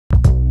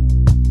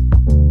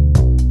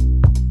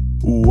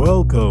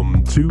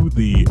Welcome to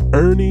the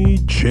Ernie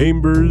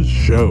Chambers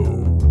Show.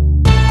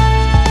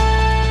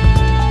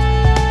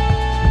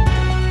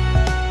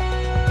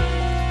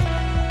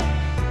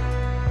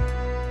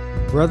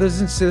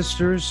 Brothers and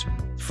sisters,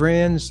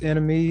 friends,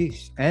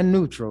 enemies, and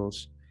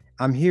neutrals,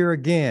 I'm here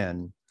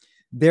again.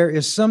 There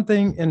is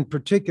something in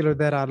particular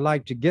that I'd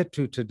like to get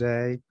to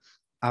today.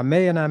 I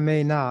may and I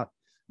may not,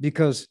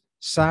 because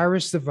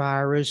Cyrus the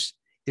Virus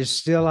is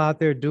still out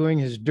there doing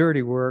his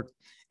dirty work,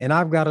 and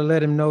I've got to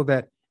let him know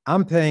that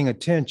I'm paying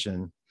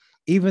attention.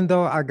 Even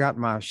though I got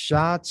my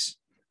shots,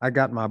 I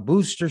got my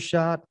booster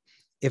shot.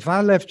 If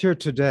I left here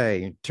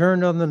today,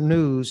 turned on the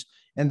news,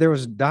 and there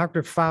was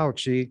Dr.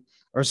 Fauci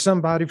or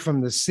somebody from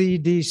the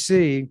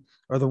CDC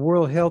or the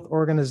World Health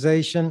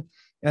Organization,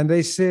 and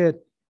they said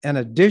an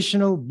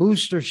additional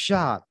booster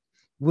shot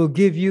will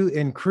give you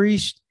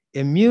increased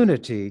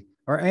immunity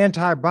or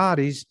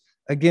antibodies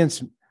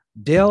against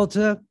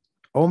Delta,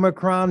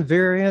 Omicron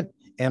variant,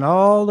 and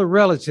all the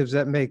relatives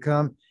that may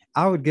come,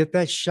 I would get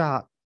that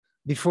shot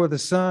before the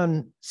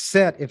sun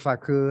set if I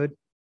could,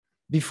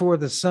 before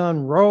the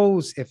sun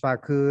rose if I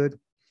could,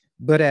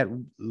 but at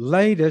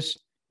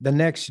latest the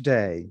next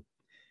day.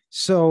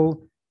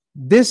 So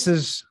this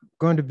is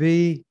going to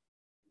be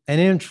an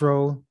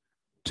intro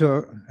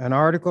to an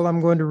article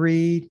I'm going to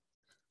read,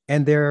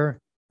 and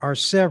there are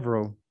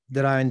several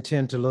that I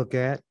intend to look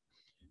at.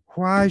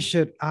 Why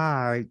should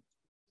I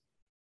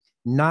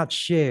not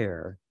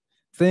share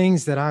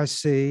things that I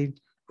see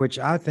which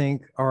I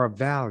think are of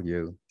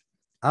value?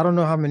 I don't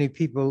know how many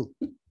people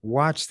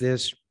watch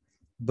this,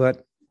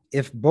 but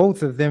if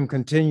both of them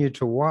continue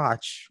to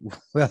watch,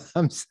 well,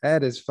 I'm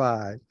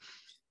satisfied.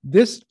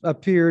 This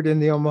appeared in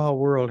the Omaha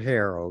World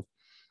Herald,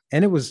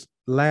 and it was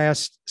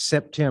last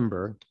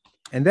September,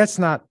 and that's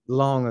not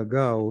long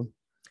ago.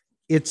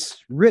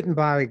 It's written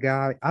by a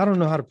guy, I don't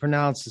know how to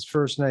pronounce his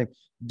first name,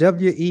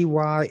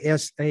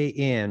 Weysan.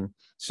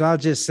 So I'll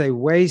just say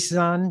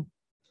Weysan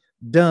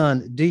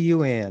Dunn,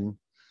 D-U-N.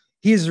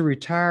 He is a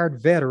retired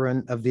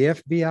veteran of the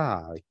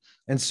FBI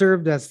and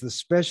served as the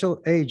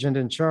special agent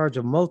in charge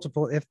of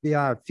multiple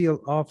FBI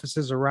field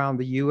offices around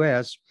the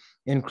U.S.,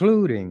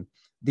 including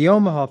the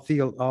Omaha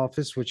field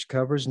office, which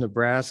covers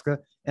Nebraska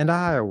and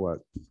Iowa.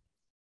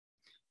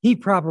 He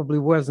probably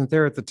wasn't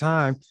there at the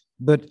time,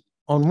 but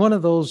on one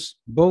of those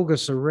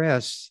bogus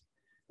arrests,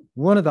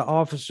 one of the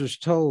officers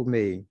told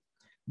me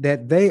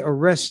that they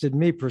arrested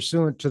me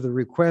pursuant to the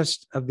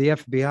request of the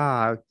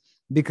FBI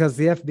because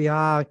the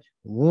FBI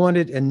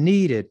wanted and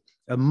needed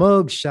a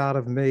mug shot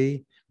of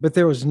me, but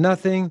there was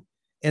nothing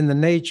in the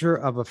nature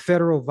of a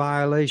federal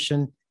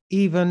violation,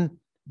 even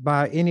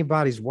by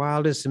anybody's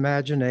wildest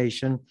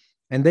imagination,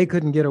 and they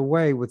couldn't get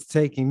away with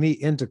taking me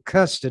into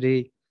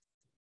custody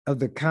of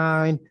the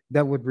kind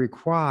that would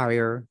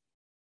require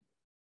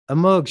a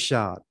mug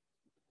shot.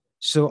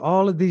 So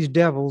all of these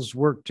devils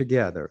work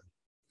together.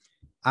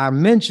 I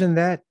mention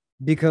that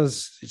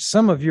because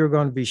some of you are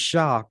going to be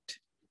shocked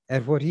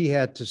at what he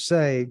had to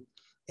say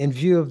in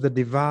view of the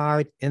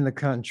divide in the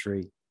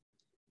country.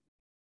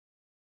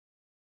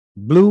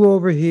 Blue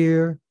over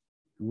here,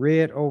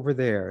 red over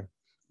there.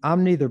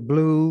 I'm neither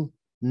blue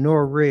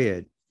nor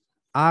red.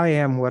 I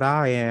am what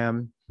I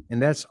am,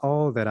 and that's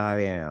all that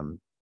I am.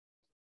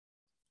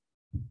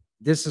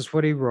 This is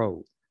what he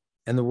wrote,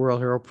 and the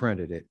World Herald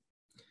printed it.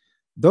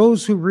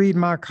 Those who read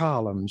my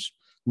columns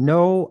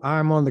know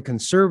I'm on the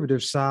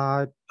conservative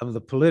side of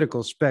the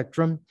political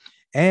spectrum,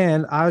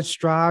 and I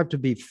strive to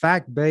be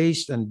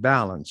fact-based and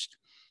balanced.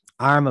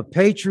 I'm a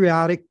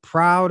patriotic,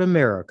 proud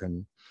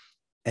American,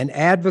 an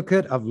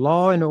advocate of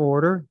law and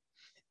order,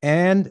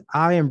 and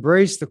I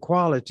embrace the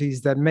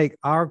qualities that make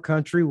our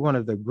country one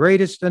of the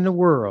greatest in the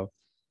world.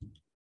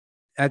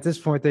 At this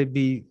point, they'd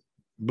be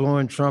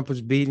blowing trumpets,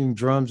 beating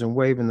drums, and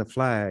waving the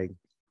flag.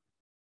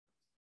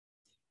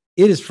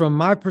 It is from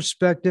my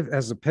perspective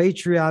as a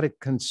patriotic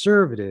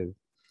conservative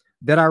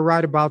that I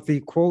write about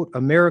the, quote,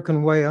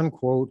 American way,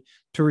 unquote,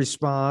 to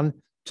respond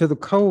to the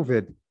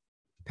COVID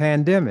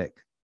pandemic.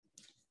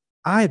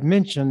 I had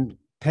mentioned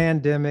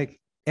pandemic,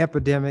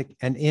 epidemic,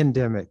 and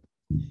endemic.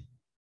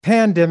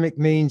 Pandemic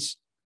means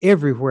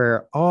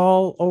everywhere,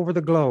 all over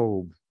the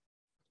globe.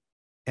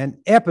 An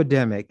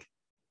epidemic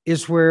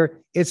is where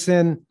it's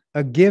in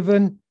a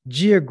given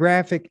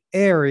geographic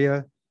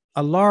area,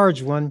 a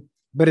large one,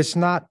 but it's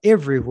not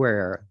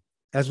everywhere,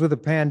 as with a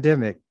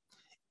pandemic.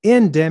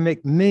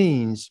 Endemic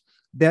means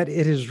that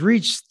it has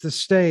reached the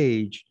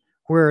stage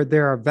where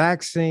there are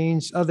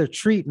vaccines, other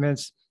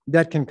treatments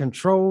that can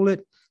control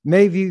it,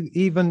 maybe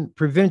even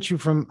prevent you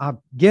from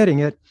getting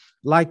it,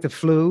 like the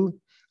flu,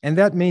 and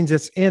that means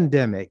it's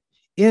endemic.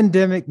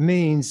 Endemic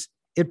means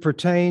it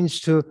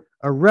pertains to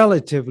a,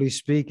 relatively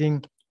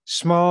speaking,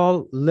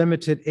 small,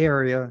 limited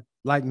area,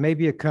 like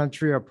maybe a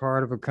country or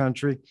part of a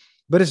country,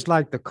 but it's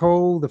like the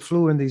cold, the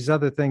flu, and these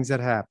other things that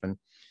happen.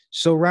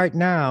 So right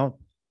now,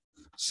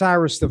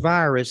 Cyrus the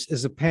Virus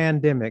is a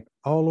pandemic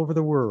all over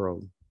the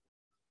world.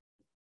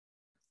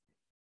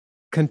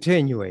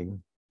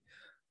 Continuing,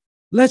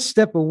 Let's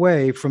step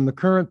away from the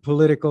current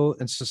political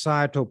and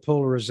societal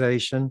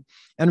polarization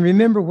and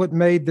remember what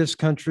made this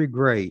country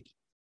great.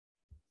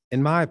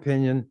 In my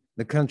opinion,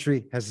 the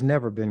country has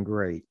never been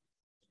great.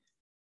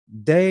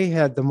 They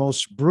had the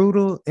most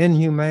brutal,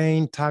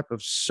 inhumane type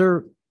of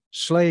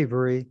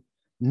slavery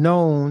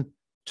known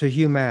to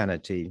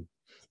humanity.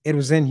 It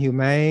was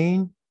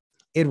inhumane,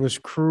 it was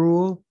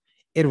cruel,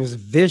 it was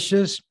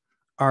vicious.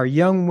 Our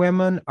young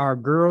women, our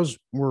girls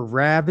were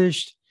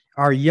ravished,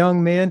 our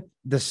young men,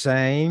 the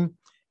same.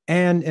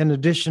 And in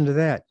addition to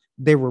that,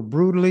 they were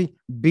brutally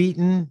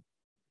beaten,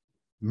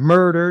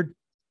 murdered,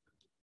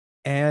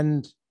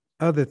 and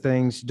other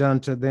things done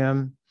to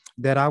them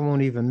that I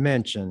won't even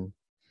mention.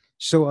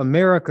 So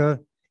America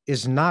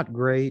is not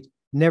great,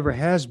 never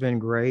has been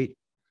great.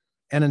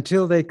 And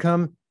until they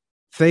come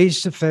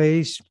face to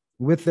face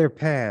with their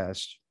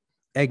past,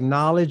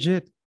 acknowledge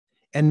it,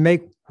 and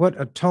make what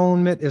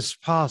atonement is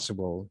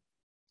possible,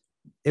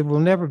 it will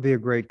never be a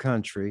great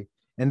country.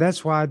 And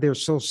that's why they're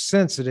so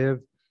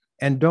sensitive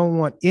and don't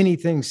want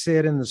anything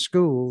said in the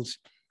schools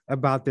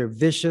about their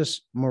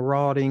vicious,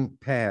 marauding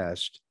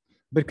past.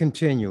 But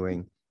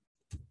continuing,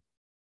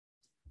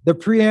 the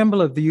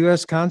preamble of the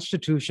US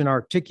Constitution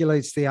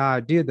articulates the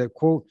idea that,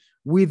 quote,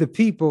 we the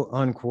people,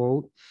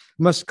 unquote,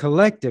 must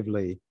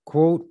collectively,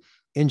 quote,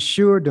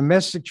 ensure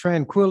domestic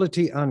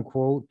tranquility,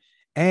 unquote,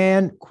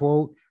 and,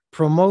 quote,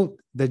 promote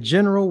the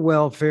general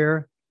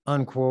welfare,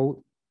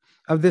 unquote,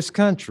 of this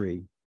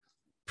country.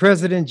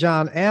 President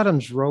John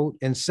Adams wrote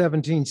in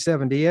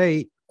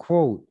 1778,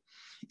 quote,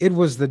 it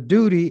was the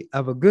duty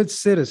of a good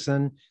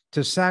citizen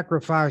to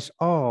sacrifice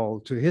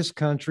all to his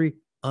country,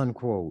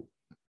 unquote.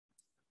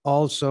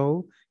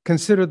 Also,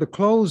 consider the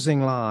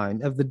closing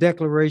line of the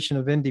Declaration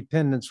of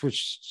Independence,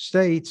 which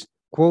states,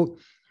 quote,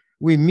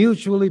 we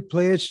mutually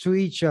pledge to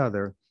each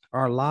other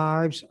our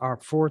lives, our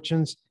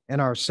fortunes,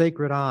 and our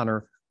sacred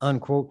honor,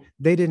 unquote.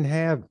 They didn't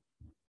have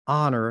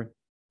honor,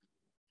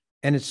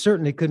 and it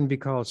certainly couldn't be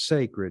called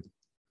sacred.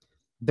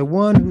 The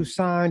one who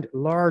signed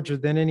larger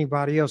than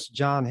anybody else,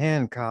 John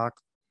Hancock,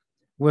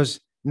 was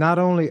not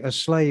only a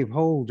slave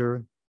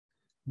holder,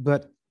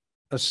 but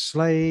a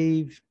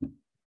slave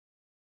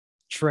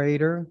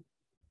trader.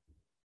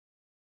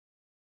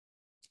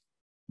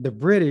 The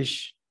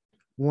British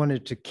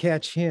wanted to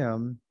catch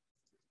him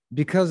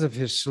because of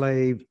his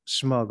slave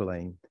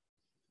smuggling.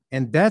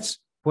 And that's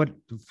what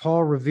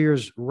Paul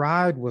Revere's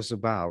ride was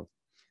about,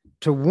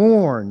 to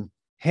warn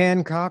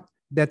Hancock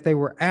that they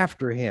were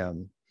after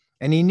him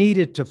and he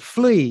needed to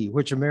flee,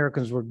 which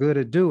Americans were good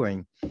at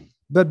doing.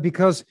 But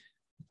because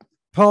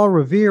Paul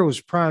Revere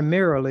was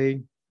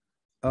primarily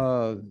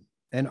an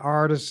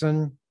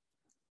artisan,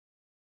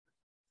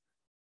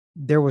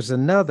 there was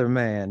another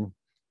man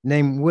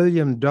named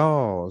William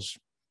Dawes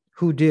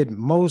who did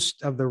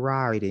most of the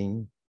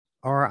writing,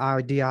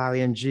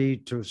 R-I-D-I-N-G,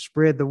 to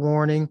spread the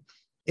warning.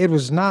 It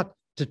was not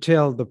to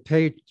tell the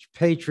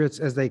patriots,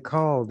 as they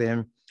called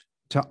them,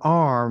 to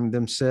arm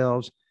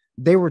themselves.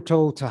 They were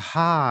told to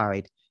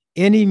hide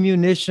any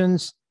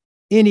munitions,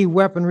 any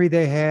weaponry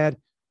they had,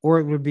 or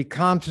it would be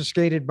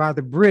confiscated by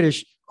the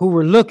British, who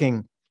were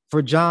looking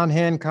for John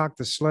Hancock,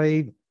 the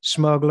slave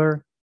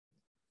smuggler,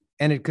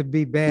 and it could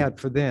be bad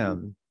for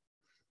them.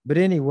 But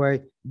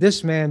anyway,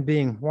 this man,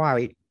 being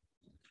white,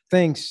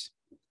 thinks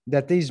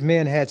that these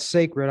men had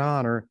sacred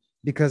honor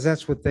because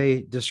that's what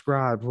they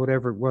described,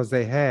 whatever it was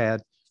they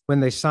had when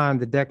they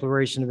signed the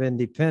Declaration of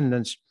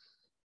Independence,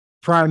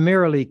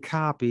 primarily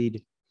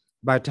copied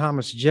by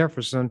Thomas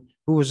Jefferson,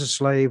 who was a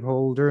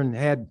slaveholder and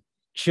had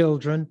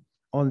children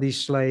on these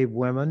slave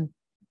women.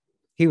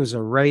 He was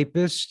a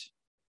rapist,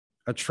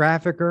 a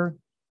trafficker,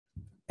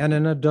 and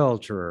an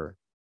adulterer.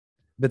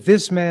 But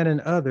this man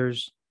and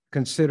others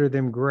consider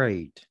them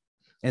great.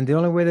 And the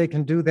only way they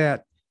can do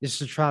that is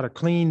to try to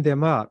clean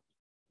them up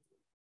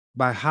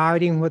by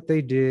hiding what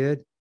they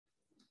did,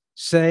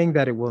 saying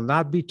that it will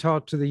not be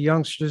taught to the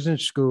youngsters in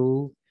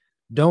school,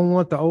 don't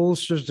want the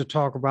oldsters to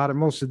talk about it.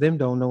 Most of them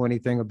don't know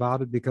anything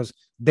about it because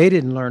they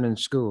didn't learn in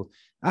school.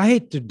 I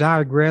hate to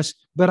digress,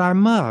 but I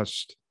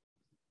must.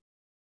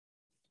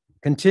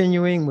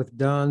 Continuing with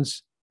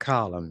Dunn's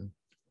column,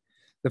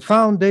 the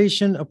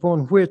foundation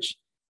upon which,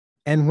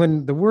 and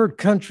when the word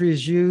country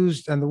is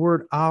used and the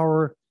word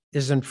our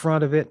is in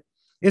front of it,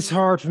 it's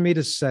hard for me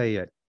to say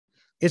it.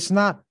 It's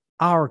not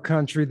our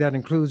country that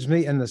includes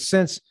me in the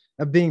sense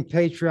of being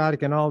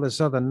patriotic and all this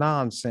other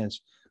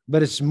nonsense,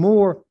 but it's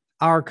more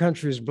our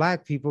country as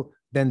Black people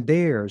than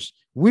theirs.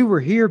 We were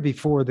here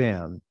before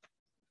them.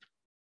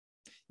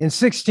 In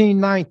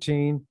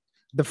 1619,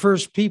 the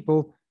first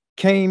people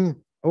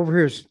came over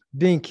here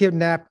being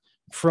kidnapped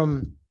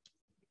from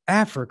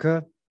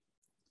Africa,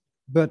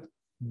 but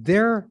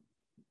there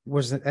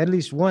was at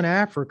least one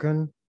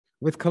African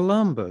with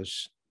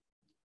Columbus.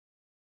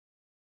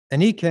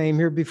 And he came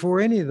here before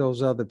any of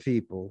those other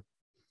people.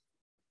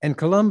 And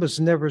Columbus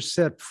never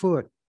set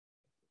foot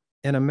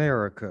in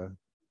America.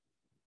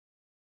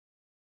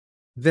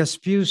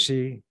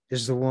 Vespucci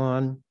is the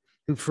one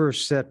who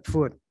first set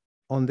foot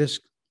on this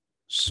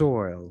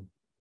soil.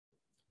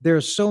 There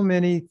are so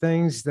many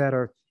things that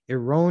are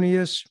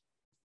erroneous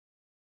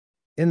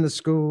in the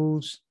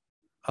schools,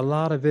 a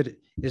lot of it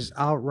is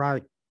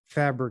outright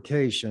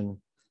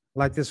fabrication.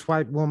 Like this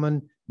white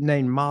woman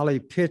named Molly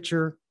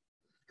Pitcher,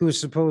 who was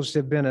supposed to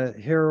have been a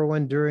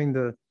heroine during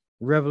the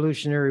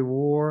Revolutionary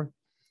War,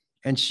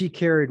 and she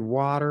carried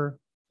water.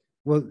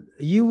 Well,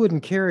 you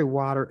wouldn't carry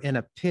water in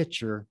a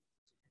pitcher.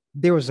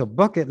 There was a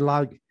bucket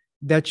like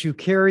that you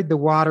carried the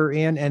water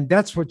in, and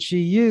that's what she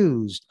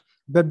used.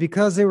 But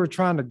because they were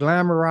trying to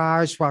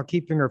glamorize while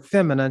keeping her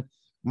feminine,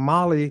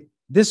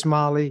 this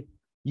Molly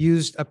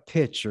used a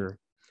pitcher,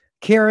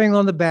 carrying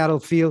on the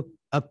battlefield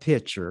a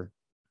pitcher.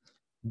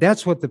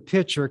 That's what the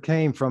pitcher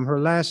came from. Her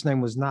last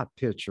name was not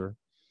Pitcher.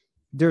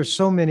 There's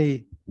so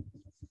many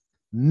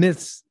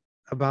myths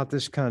about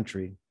this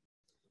country.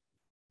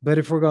 But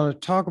if we're going to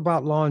talk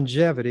about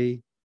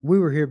longevity, we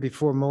were here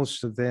before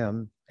most of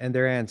them and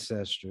their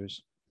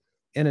ancestors.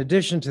 In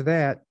addition to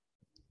that,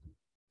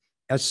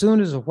 as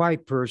soon as a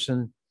white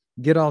person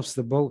get off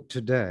the boat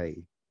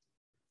today,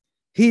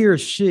 he or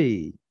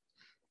she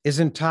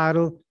is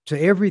entitled to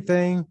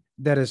everything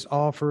that is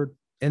offered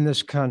in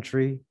this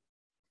country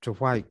to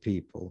white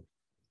people.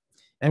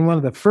 And one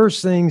of the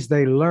first things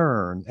they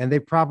learn, and they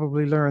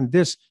probably learned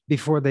this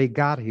before they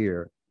got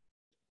here,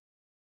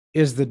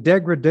 is the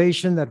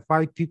degradation that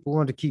white people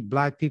want to keep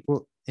black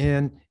people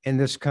in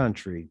this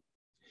country.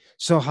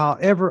 So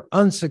however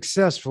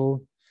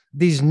unsuccessful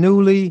these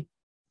newly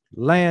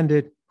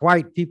landed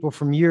white people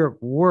from Europe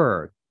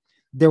were,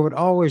 there would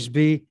always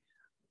be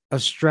a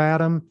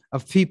stratum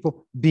of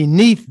people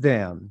beneath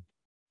them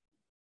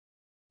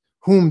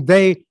whom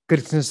they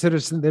could consider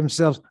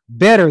themselves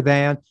better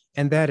than,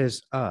 and that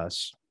is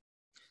us.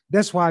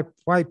 That's why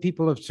white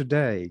people of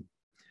today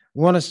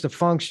want us to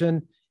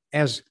function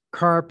as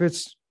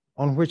carpets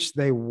on which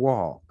they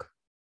walk.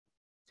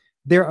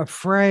 They're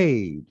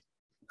afraid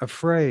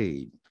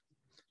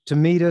to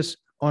meet us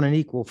on an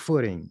equal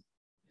footing.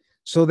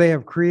 So they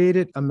have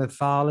created a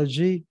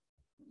mythology,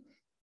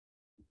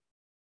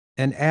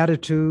 an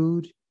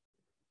attitude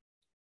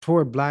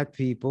toward black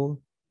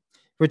people,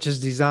 which is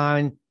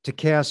designed to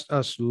cast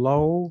us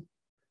low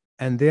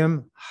and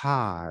them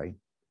high.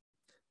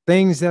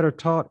 Things that are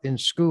taught in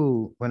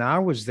school when I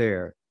was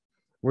there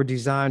were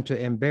designed to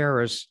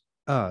embarrass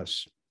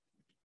us.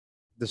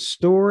 The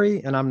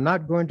story, and I'm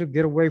not going to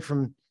get away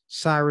from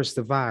Cyrus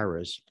the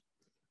virus,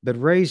 but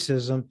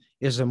racism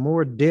is a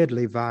more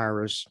deadly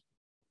virus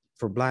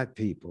for black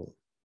people.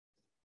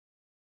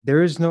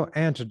 There is no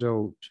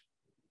antidote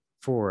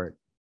for it.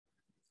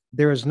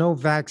 There is no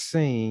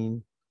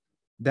vaccine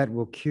that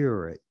will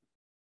cure it.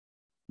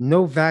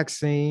 No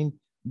vaccine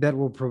that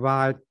will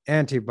provide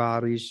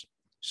antibodies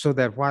so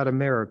that white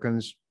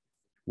Americans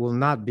will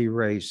not be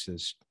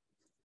racist.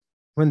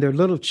 When they're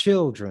little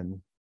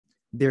children,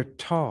 they're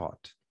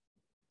taught.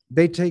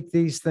 They take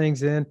these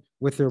things in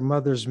with their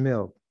mother's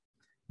milk.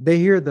 They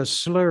hear the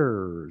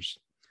slurs,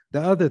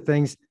 the other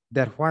things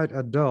that white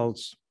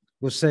adults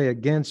will say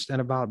against and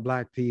about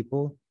black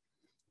people.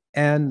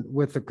 And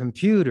with the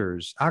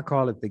computers, I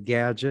call it the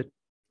gadget,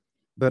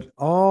 but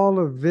all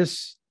of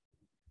this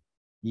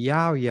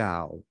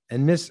yow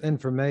and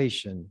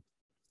misinformation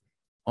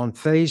on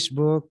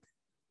Facebook,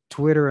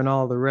 Twitter, and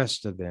all the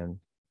rest of them,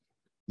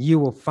 you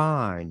will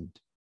find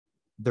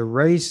the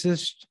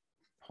racist,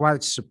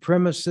 white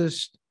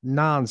supremacist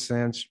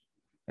nonsense.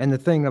 And the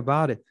thing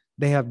about it,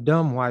 they have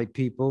dumb white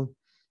people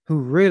who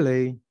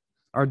really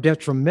are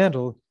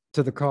detrimental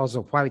to the cause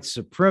of white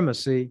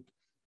supremacy,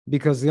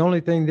 because the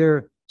only thing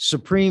they're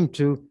supreme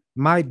to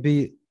might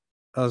be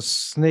a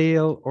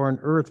snail or an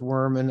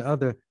earthworm and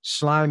other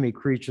slimy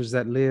creatures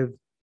that live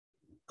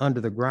under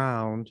the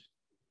ground.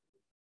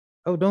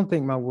 Oh, don't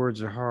think my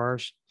words are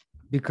harsh,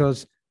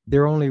 because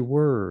they're only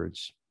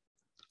words.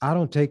 I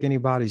don't take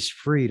anybody's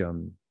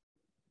freedom.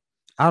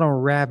 I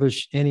don't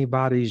ravish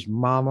anybody's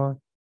mama,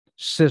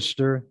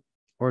 sister,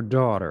 or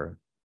daughter.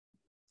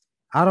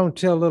 I don't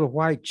tell little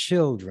white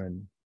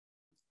children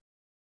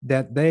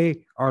that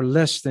they are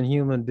less than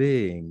human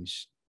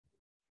beings.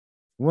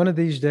 One of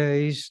these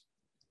days,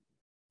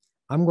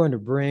 I'm going to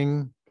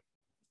bring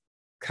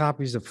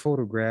copies of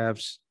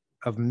photographs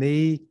of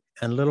me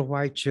and little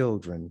white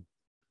children.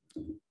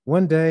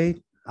 One day,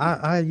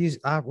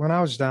 when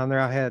I was down there,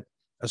 I had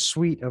a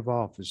suite of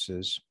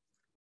offices,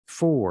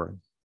 4.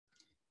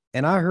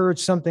 And I heard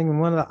something in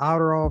one of the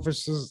outer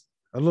offices,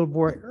 a little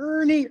boy,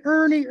 Ernie.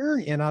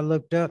 And I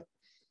looked up,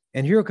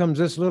 and here comes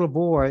this little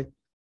boy,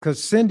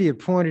 because Cindy had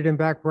pointed him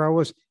back where I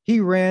was. He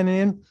ran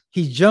in,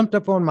 he jumped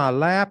up on my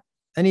lap,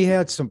 and he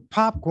had some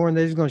popcorn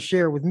that he was going to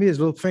share with me. His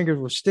little fingers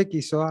were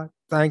sticky, so I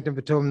thanked him,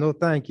 but told him no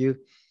thank you.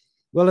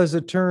 Well, as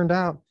it turned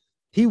out,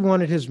 he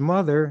wanted his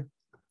mother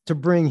to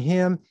bring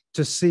him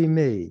to see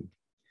me.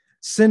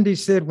 Cindy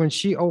said when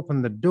she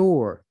opened the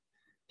door,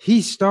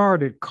 he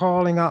started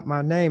calling out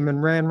my name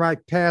and ran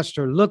right past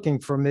her looking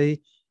for me.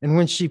 And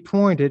when she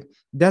pointed,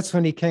 that's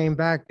when he came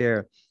back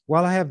there.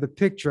 Well, I have the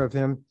picture of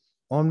him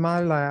on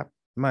my lap,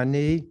 my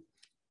knee,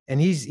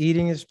 and he's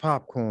eating his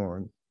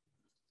popcorn.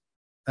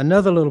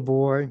 Another little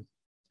boy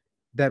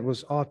that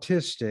was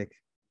autistic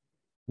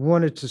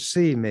wanted to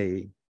see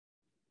me.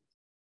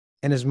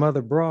 and his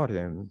mother brought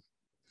him.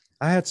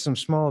 I had some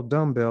small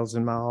dumbbells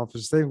in my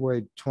office. They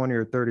weighed 20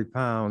 or 30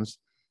 pounds,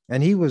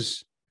 and he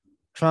was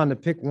trying to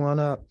pick one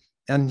up,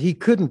 and he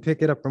couldn't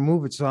pick it up or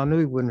move it. So I knew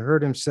he wouldn't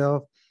hurt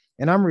himself.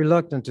 And I'm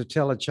reluctant to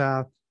tell a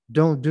child,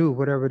 don't do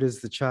whatever it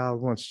is the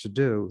child wants to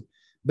do.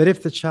 But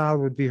if the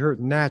child would be hurt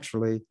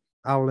naturally,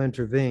 I will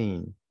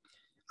intervene.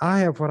 I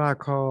have what I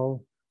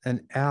call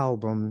an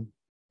album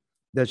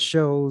that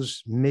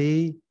shows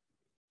me,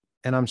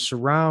 and I'm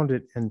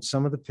surrounded in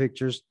some of the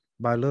pictures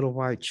by little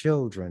white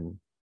children.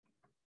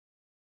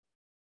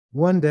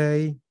 One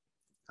day,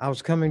 I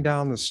was coming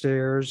down the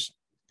stairs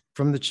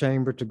from the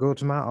chamber to go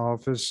to my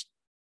office.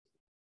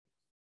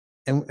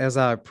 And as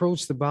I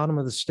approached the bottom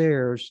of the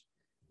stairs,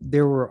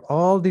 there were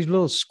all these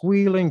little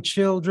squealing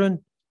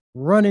children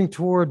running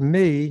toward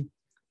me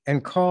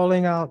and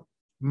calling out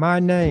my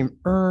name,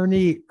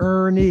 Ernie,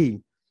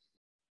 Ernie.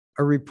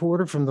 A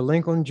reporter from the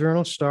Lincoln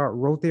Journal-Star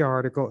wrote the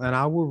article, and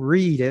I will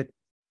read it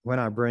when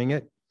I bring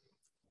it.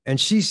 And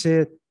she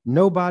said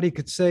nobody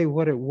could say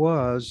what it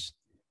was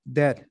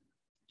that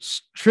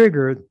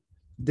triggered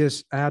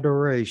this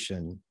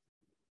adoration,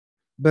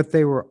 but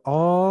they were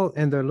all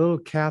in their little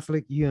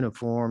Catholic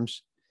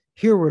uniforms.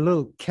 Here were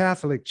little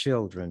Catholic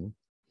children,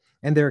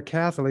 and there are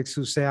Catholics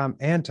who say I'm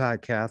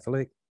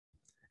anti-Catholic,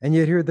 and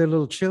yet here their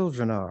little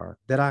children are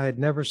that I had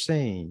never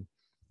seen.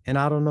 And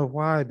I don't know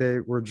why they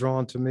were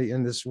drawn to me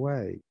in this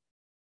way,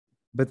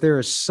 but there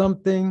is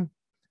something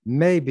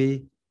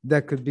maybe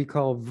that could be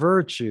called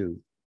virtue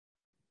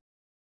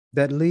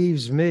that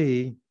leaves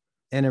me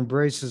and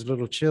embraces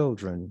little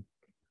children.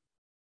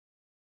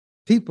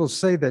 People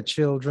say that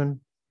children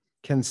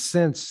can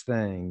sense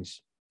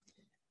things.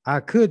 I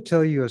could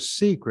tell you a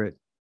secret,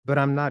 but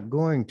I'm not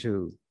going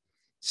to.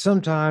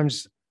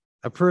 Sometimes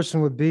a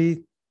person would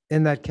be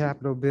in that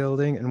Capitol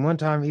building, and one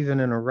time even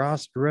in a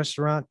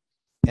restaurant,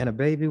 and a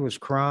baby was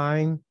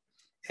crying,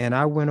 and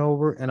I went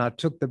over and I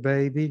took the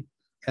baby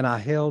and I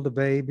held the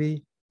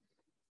baby,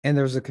 and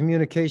there was a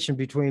communication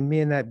between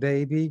me and that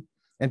baby,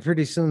 and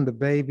pretty soon the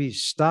baby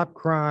stopped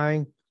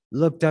crying,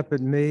 looked up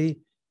at me,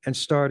 and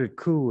started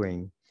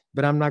cooing.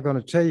 But I'm not going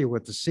to tell you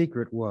what the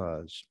secret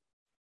was.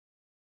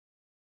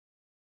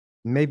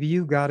 Maybe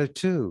you got it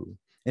too,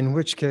 in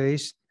which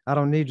case I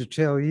don't need to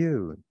tell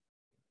you.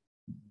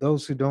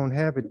 Those who don't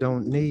have it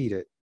don't need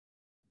it.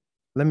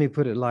 Let me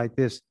put it like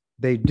this.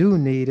 They do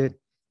need it,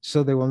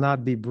 so they will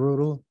not be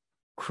brutal,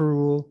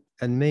 cruel,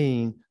 and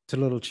mean to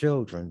little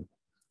children.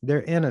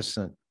 They're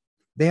innocent.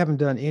 They haven't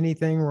done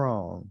anything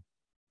wrong.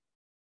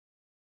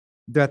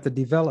 They're at the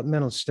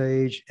developmental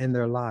stage in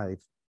their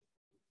life.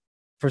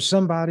 For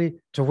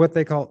somebody to what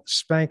they call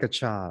spank a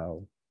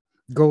child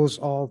goes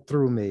all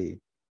through me.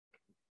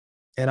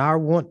 And I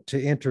want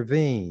to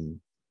intervene,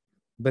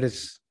 but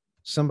it's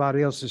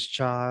somebody else's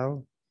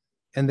child,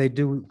 and they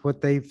do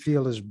what they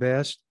feel is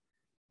best.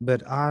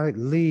 But I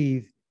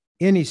leave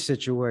any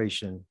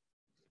situation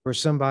where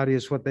somebody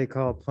is what they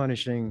call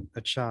punishing a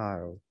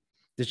child.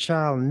 The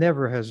child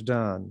never has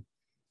done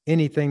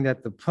anything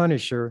that the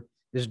punisher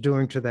is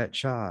doing to that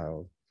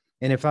child.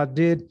 And if I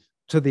did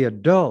to the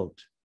adult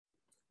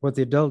what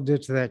the adult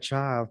did to that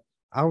child,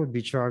 I would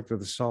be charged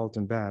with assault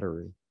and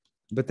battery.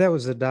 But that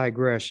was a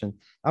digression.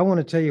 I want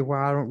to tell you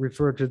why I don't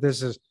refer to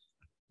this as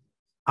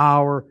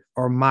our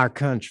or my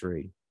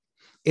country.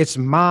 It's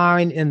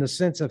mine in the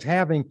sense of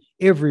having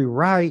every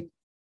right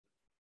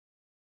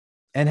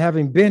and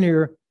having been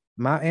here,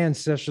 my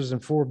ancestors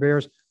and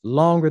forebears,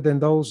 longer than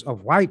those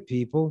of white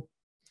people,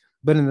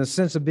 but in the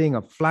sense of being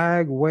a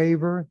flag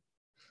waver,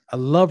 a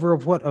lover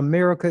of what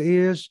America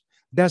is,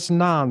 that's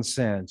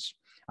nonsense.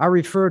 I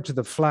refer to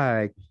the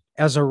flag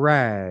as a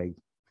rag.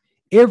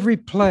 Every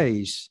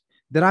place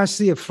that I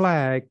see a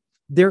flag,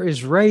 there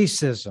is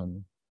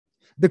racism.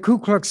 The Ku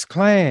Klux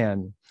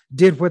Klan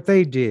did what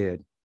they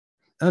did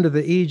under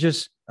the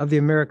aegis of the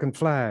American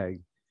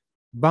flag,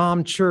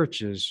 bombed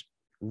churches,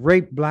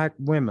 raped Black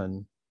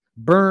women,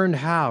 burned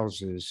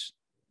houses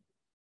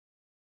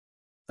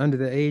under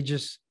the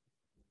aegis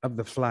of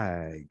the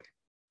flag.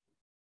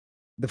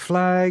 The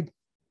flag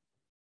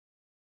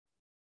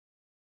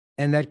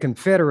and that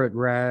Confederate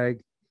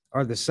rag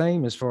are the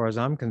same as far as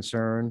I'm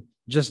concerned,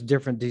 just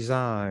different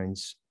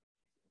designs.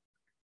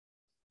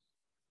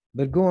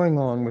 But going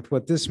on with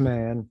what this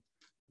man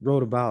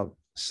wrote about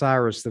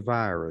Cyrus the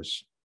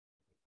Virus,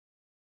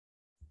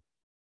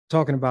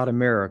 talking about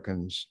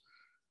Americans.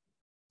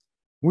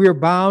 We are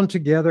bound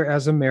together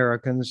as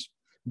Americans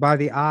by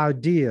the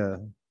idea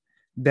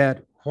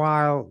that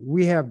while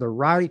we have the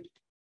right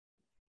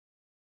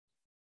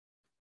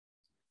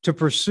to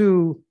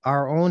pursue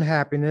our own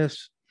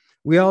happiness,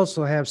 we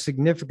also have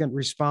significant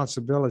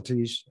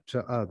responsibilities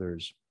to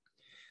others.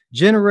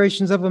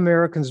 Generations of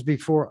Americans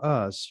before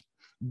us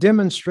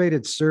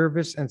demonstrated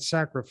service and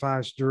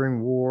sacrifice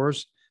during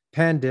wars,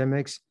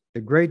 pandemics,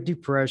 the Great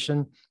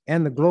Depression,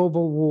 and the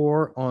global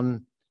war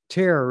on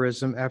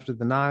terrorism after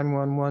the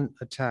 9/11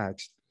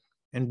 attacks.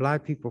 And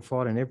Black people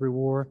fought in every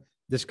war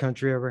this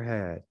country ever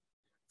had,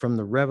 from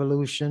the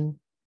Revolution,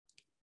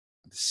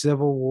 the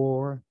Civil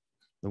War,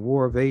 the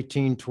War of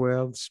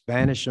 1812,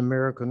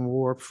 Spanish-American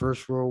War,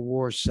 First World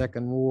War,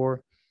 Second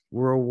War,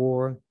 World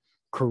War,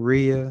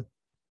 Korea,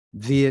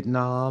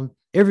 Vietnam,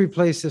 every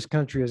place this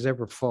country has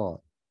ever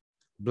fought.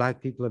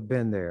 Black people have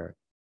been there.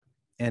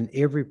 And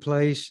every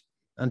place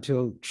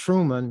until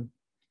Truman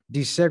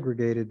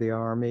desegregated the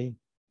Army,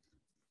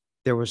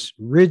 there was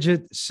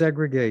rigid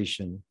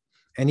segregation.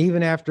 And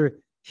even after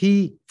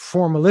he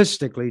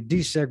formalistically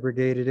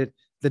desegregated it,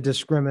 the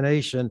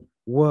discrimination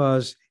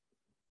was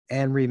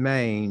and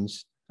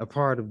remains a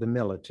part of the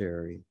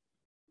military.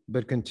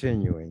 But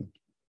continuing,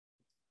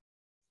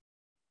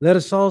 let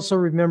us also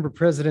remember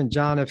President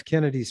John F.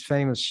 Kennedy's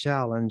famous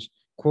challenge,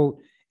 quote,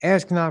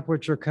 ask not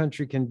what your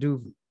country can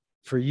do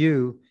for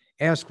you,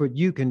 ask what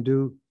you can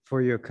do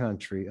for your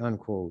country,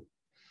 unquote.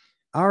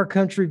 Our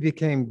country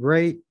became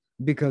great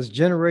because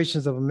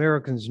generations of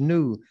Americans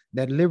knew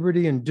that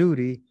liberty and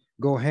duty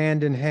go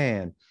hand in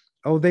hand.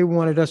 Oh, they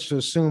wanted us to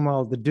assume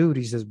all the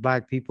duties as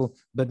Black people,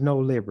 but no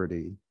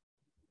liberty.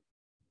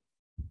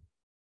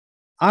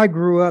 I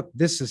grew up,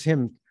 this is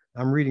him,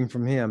 I'm reading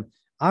from him.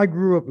 I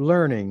grew up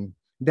learning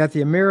that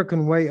the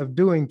American way of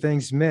doing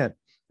things meant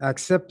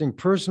accepting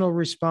personal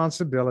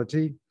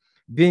responsibility,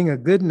 being a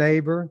good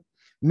neighbor,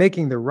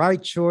 making the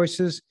right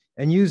choices,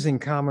 and using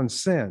common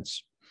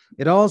sense.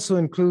 It also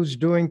includes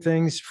doing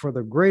things for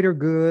the greater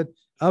good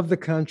of the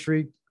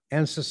country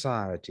and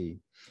society,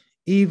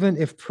 even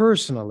if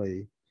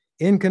personally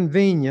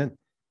inconvenient,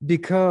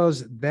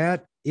 because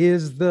that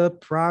is the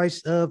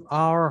price of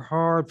our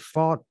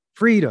hard-fought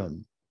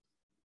freedom.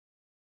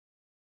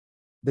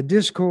 The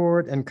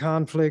discord and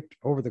conflict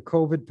over the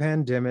COVID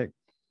pandemic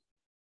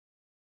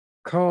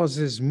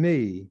causes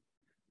me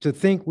to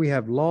think we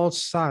have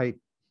lost sight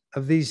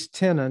of these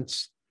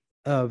tenets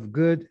of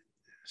good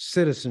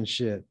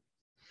citizenship.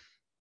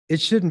 It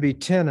shouldn't be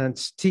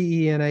tenants,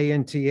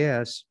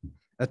 T-E-N-A-N-T-S.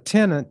 A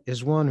tenant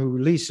is one who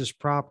leases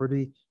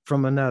property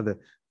from another.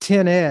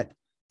 Tenet,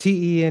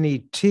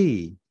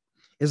 T-E-N-E-T,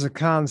 is a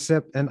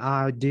concept, an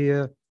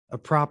idea, a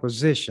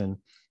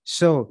proposition.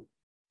 So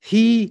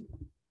he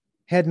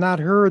had not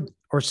heard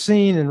or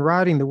seen in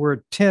writing the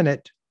word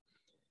tenant,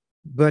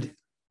 but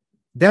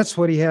that's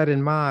what he had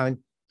in mind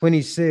when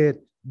he said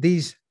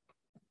these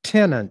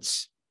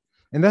tenants.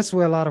 And that's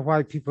where a lot of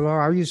white people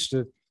are. I used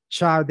to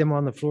chide them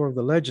on the floor of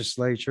the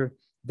legislature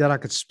that I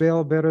could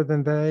spell better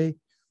than they,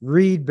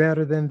 read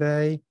better than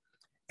they,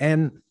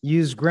 and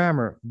use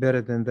grammar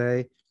better than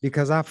they,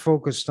 because I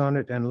focused on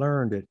it and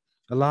learned it.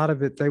 A lot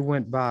of it, they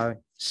went by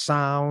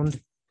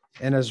sound,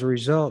 and as a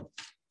result,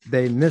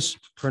 they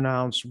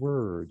mispronounce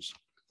words.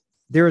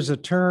 There is a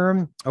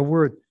term, a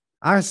word,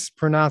 I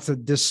pronounce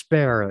it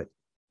disparate.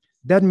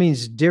 That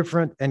means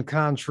different and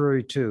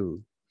contrary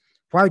to.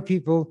 White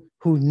people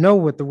who know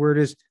what the word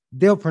is,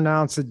 they'll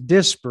pronounce it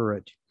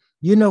disparate.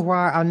 You know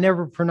why I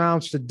never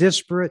pronounced it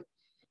disparate?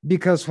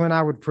 Because when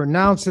I would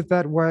pronounce it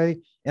that way,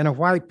 and a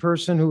white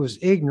person who was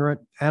ignorant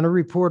and a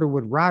reporter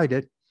would write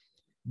it,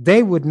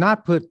 they would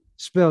not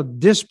spell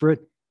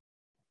disparate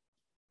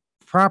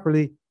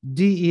properly,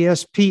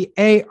 D-E-S-P-A-R-A-T.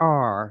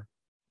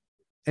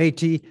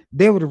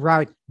 They would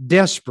write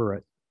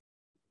desperate,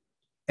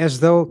 as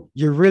though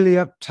you're really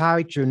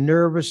uptight, you're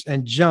nervous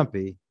and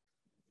jumpy.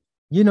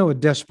 You know what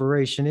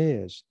desperation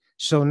is.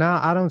 So now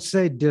I don't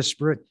say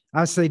disparate,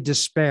 I say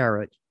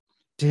disparate,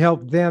 to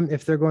help them,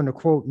 if they're going to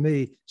quote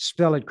me,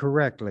 spell it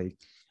correctly.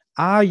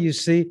 I, you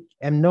see,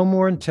 am no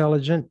more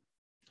intelligent,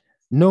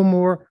 no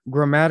more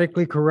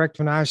grammatically correct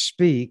when I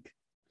speak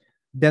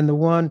than the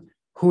one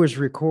who is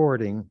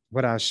recording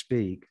what I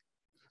speak.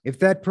 If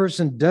that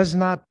person does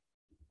not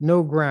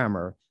know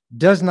grammar,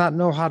 does not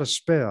know how to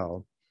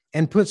spell,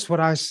 and puts what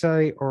I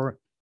say or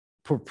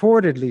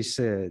purportedly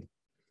said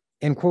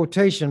in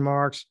quotation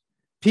marks,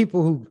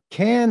 people who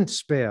can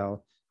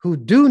spell, who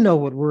do know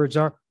what words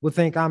are, will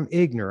think I'm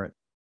ignorant.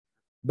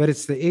 But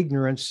it's the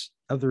ignorance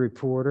of the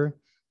reporter,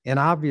 and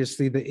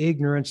obviously the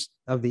ignorance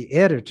of the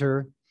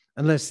editor,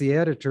 unless the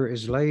editor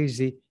is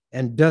lazy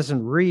and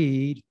doesn't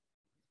read,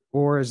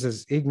 or is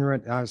as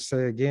ignorant, I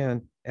say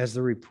again, as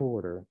the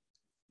reporter.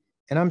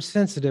 And I'm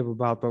sensitive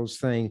about those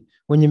things.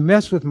 When you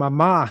mess with my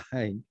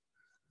mind,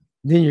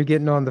 then you're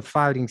getting on the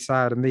fighting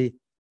side of me,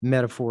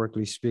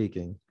 metaphorically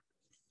speaking.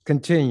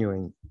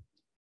 Continuing.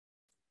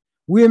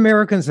 We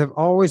Americans have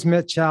always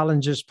met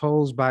challenges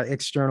posed by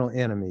external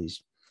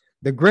enemies.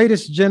 The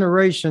greatest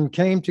generation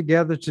came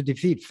together to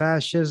defeat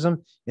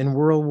fascism in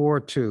World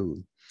War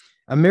II.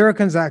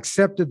 Americans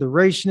accepted the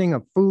rationing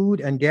of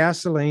food and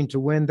gasoline to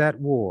win that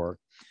war.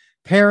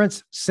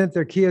 Parents sent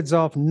their kids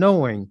off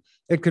knowing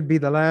it could be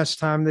the last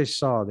time they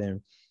saw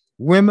them.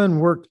 Women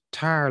worked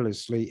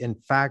tirelessly in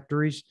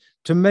factories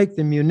to make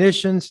the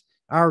munitions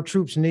our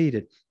troops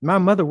needed. My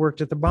mother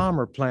worked at the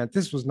bomber plant.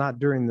 This was not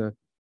during the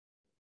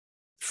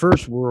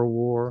First World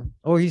War.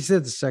 Oh, he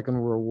said the Second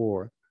World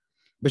War.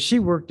 But she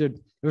worked at,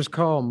 it was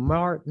called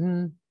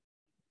Martin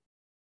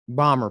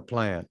Bomber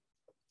Plant.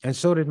 And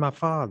so did my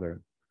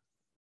father.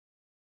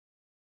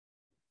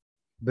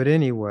 But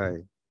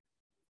anyway,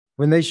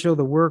 when they show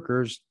the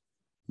workers,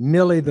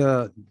 Millie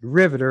the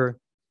riveter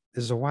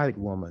is a white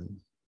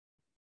woman.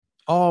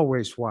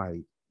 always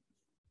white.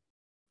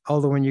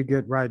 Although when you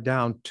get right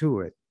down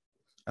to it,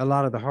 a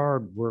lot of the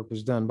hard work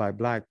was done by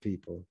Black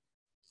people.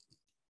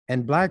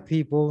 And Black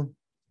people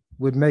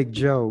would make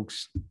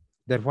jokes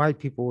that white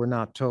people were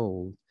not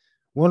told.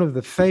 One of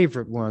the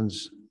favorite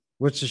ones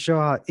was to show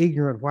how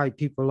ignorant white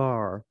people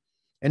are.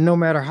 And no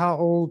matter how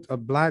old a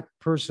Black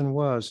person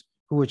was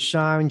who would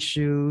shine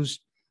shoes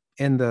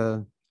in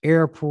the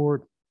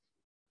airport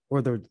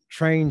or the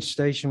train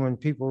station when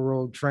people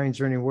rode trains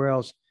or anywhere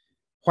else,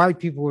 white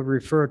people would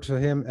refer to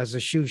him as a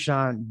shoe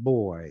shine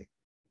boy.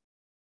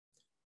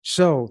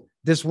 So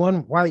this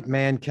one white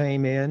man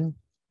came in,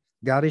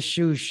 got his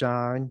shoes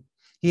shine.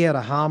 He had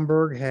a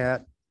Hamburg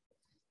hat,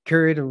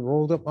 carried a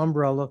rolled up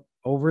umbrella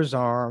over his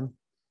arm.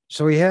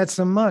 So he had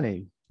some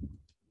money.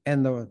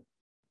 And the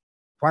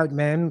white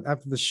man,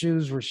 after the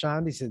shoes were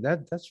shined, he said,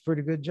 that's a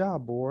pretty good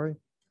job, boy.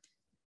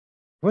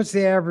 What's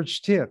the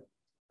average tip?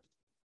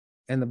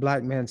 And the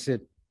Black man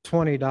said,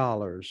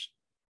 $20.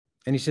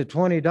 And he said,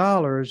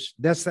 $20,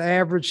 that's the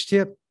average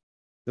tip?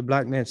 The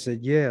Black man said,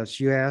 yes,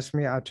 you asked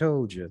me, I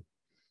told you.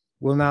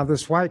 Well, now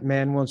this white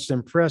man wants to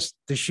impress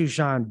the shoe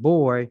shine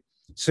boy.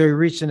 So he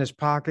reached in his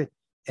pocket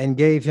and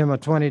gave him a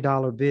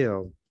 $20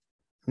 bill.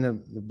 And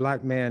the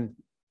Black man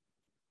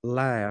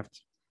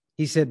laughed.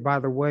 He said, by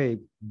the way,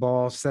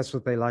 boss, that's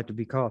what they like to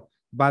be called.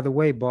 By the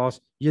way, boss,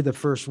 you're the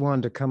first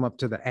one to come up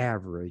to the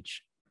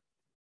average.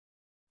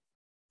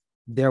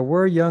 There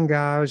were young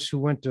guys who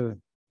went to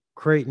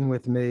Creighton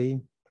with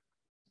me,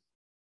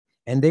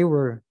 and they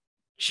were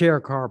chair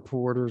car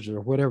porters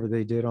or whatever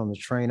they did on the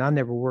train. I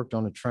never worked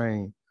on a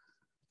train,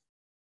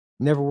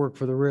 never worked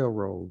for the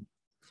railroad.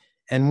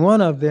 And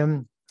one of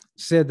them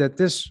said that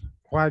this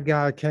white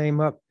guy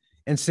came up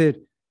and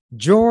said,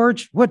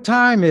 George, what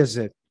time is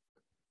it?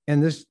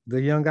 And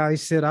the young guy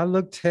said, I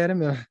looked at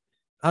him and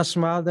I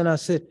smiled and I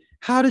said,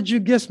 how did you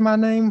guess my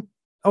name?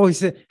 Oh, he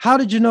said, how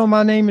did you know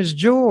my name is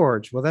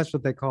George? Well, that's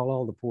what they call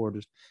all the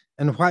porters.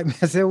 And the white man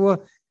said,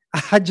 well,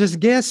 I just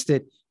guessed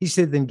it. He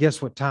said, then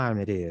guess what time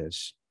it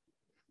is?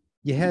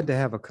 You had to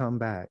have a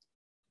comeback.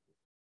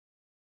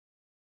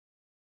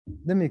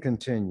 Let me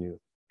continue.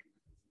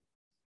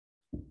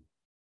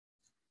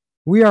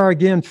 We are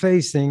again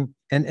facing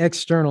an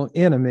external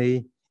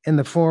enemy in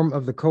the form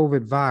of the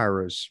COVID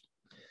virus.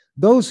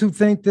 Those who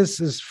think this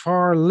is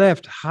far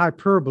left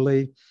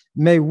hyperbole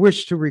may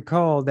wish to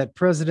recall that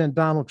President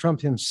Donald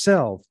Trump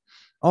himself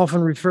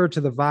often referred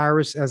to the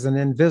virus as an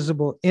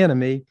invisible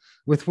enemy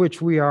with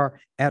which we are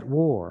at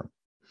war.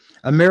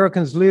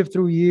 Americans lived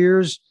through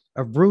years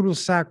of brutal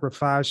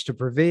sacrifice to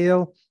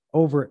prevail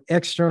over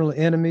external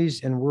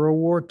enemies in World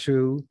War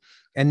II,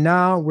 and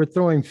now we're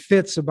throwing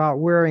fits about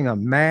wearing a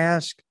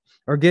mask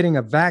or getting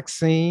a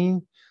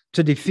vaccine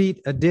to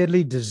defeat a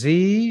deadly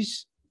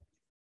disease.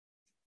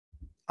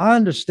 I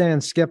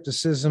understand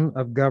skepticism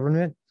of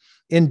government.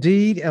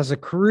 Indeed, as a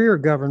career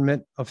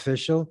government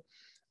official,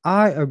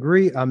 I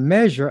agree a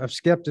measure of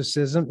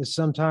skepticism is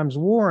sometimes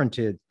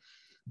warranted.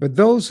 But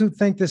those who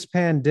think this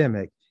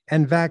pandemic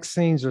and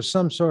vaccines are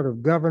some sort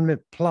of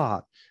government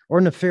plot or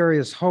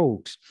nefarious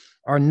hoax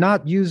are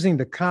not using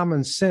the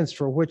common sense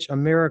for which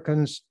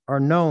Americans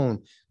are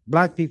known.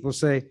 Black people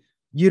say,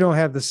 you don't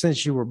have the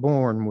sense you were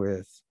born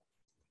with.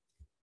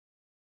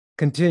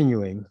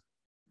 Continuing.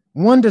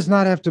 One does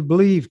not have to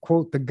believe,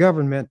 quote, the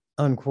government,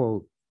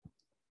 unquote.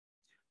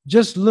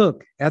 Just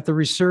look at the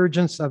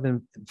resurgence of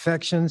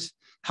infections,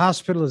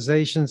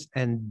 hospitalizations,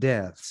 and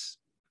deaths.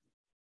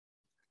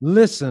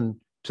 Listen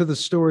to the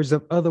stories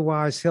of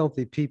otherwise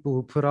healthy people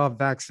who put off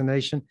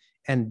vaccination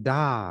and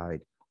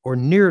died or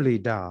nearly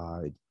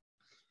died.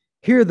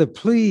 Hear the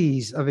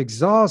pleas of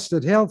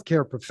exhausted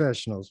healthcare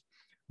professionals.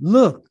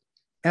 Look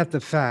at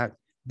the fact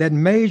that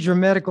major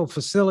medical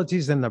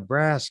facilities in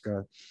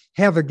Nebraska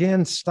have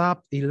again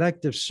stopped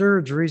elective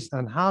surgeries,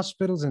 and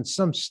hospitals in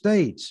some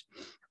states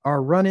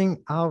are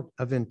running out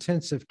of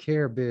intensive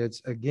care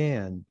beds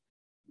again.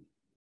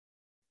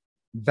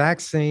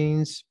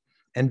 Vaccines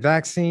and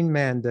vaccine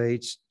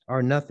mandates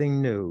are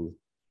nothing new.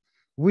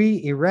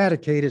 We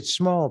eradicated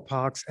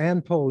smallpox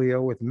and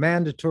polio with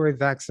mandatory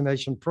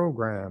vaccination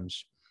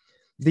programs.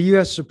 The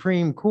U.S.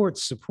 Supreme Court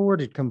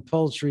supported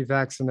compulsory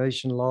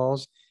vaccination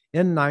laws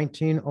in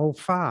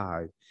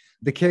 1905.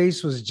 The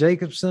case was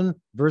Jacobson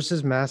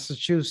versus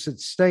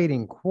Massachusetts,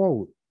 stating,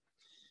 quote,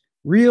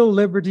 real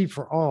liberty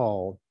for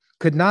all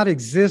could not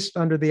exist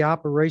under the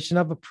operation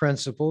of a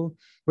principle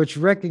which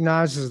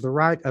recognizes the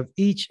right of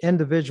each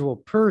individual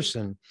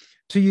person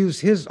to use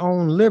his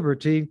own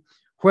liberty,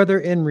 whether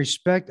in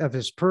respect of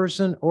his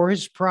person or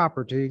his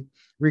property,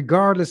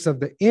 regardless of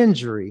the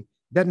injury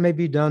that may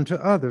be done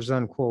to others,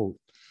 unquote.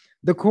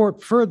 The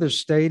court further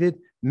stated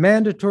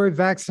mandatory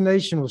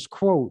vaccination was,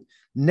 quote,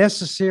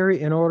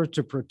 necessary in order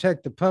to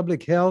protect the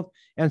public health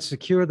and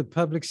secure the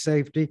public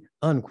safety,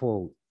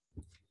 unquote.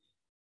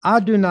 I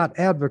do not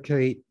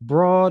advocate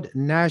broad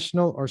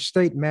national or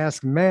state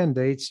mask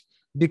mandates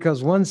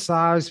because one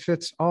size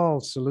fits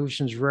all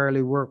solutions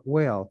rarely work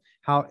well.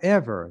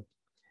 However,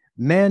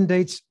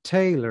 mandates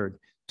tailored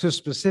to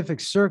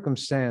specific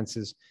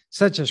circumstances,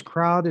 such as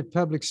crowded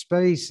public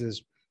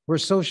spaces where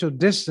social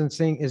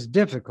distancing is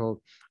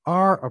difficult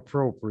are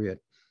appropriate.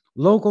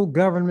 Local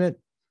government,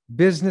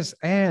 business,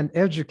 and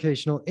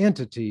educational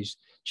entities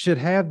should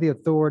have the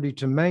authority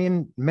to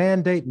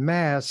mandate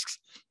masks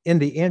in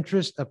the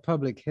interest of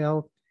public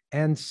health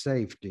and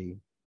safety,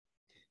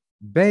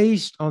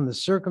 based on the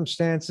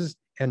circumstances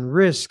and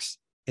risks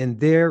in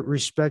their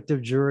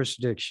respective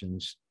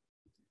jurisdictions.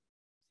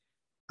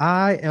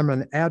 I am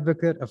an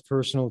advocate of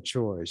personal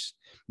choice,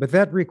 but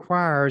that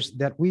requires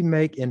that we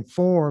make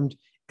informed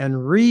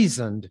and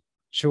reasoned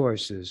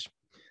choices.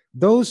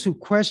 Those who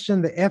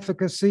question the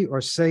efficacy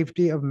or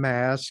safety of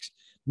masks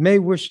may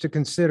wish to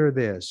consider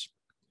this.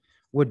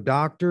 Would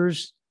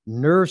doctors,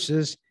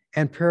 nurses,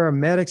 and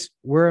paramedics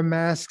wear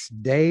masks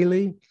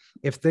daily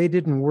if they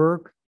didn't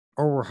work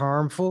or were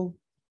harmful?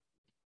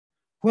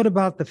 What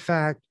about the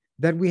fact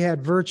that we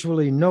had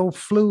virtually no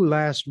flu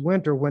last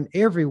winter when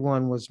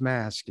everyone was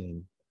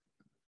masking?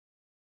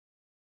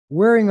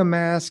 Wearing a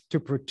mask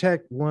to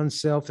protect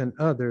oneself and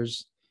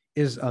others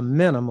is a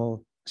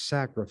minimal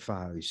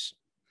sacrifice.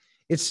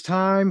 It's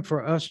time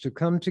for us to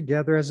come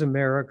together as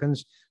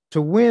Americans to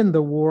win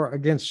the war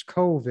against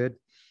COVID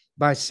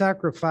by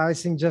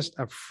sacrificing just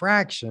a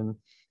fraction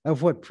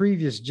of what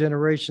previous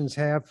generations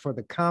have for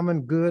the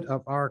common good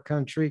of our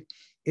country.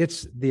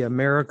 It's the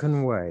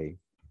American way.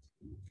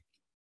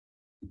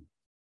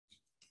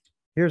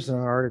 Here's an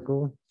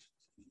article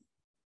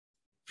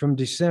from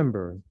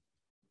December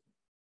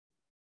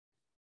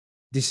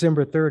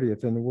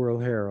 30th in the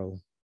World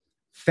Herald.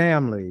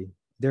 Family,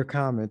 their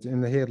comment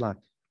in the headline,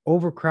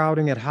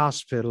 overcrowding at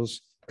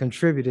hospitals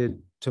contributed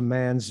to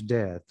man's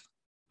death.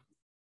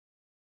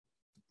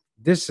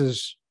 This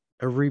is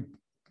a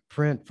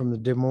reprint from the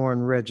Des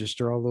Moines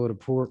Register, although it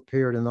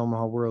appeared in the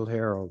Omaha World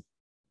Herald.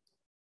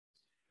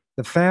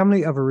 The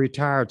family of a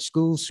retired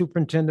school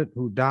superintendent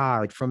who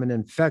died from an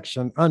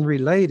infection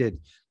unrelated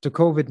to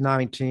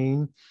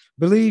COVID-19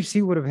 believes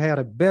he would have had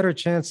a better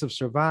chance of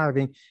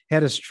surviving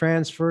had his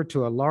transfer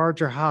to a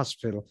larger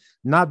hospital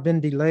not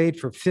been delayed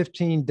for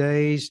 15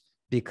 days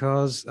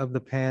because of the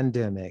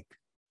pandemic.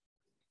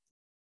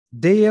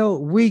 Dale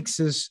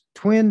Weeks's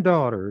twin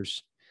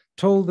daughters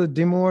told the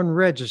Des Moines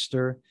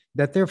Register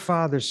that their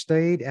father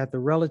stayed at the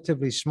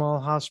relatively small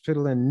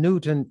hospital in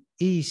Newton,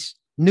 east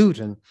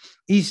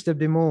of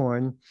Des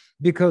Moines,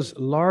 because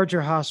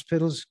larger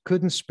hospitals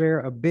couldn't spare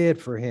a bed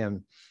for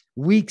him.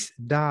 Weeks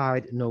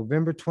died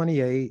November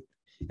 28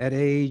 at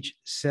age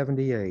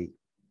 78.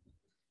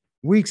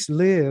 Weeks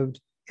lived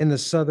in the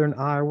southern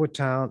Iowa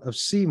town of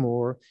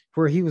Seymour,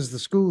 where he was the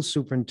school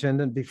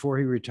superintendent before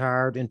he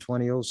retired in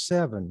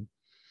 2007.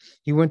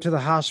 He went to the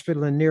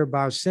hospital in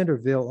nearby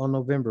Centerville on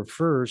November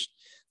 1st,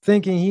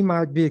 thinking he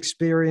might be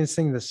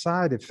experiencing the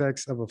side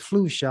effects of a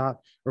flu shot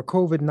or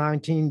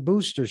COVID-19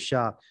 booster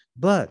shot,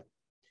 but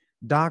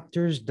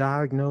doctors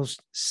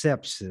diagnosed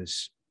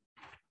sepsis,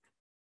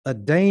 a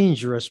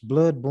dangerous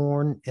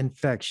blood-borne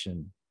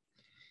infection.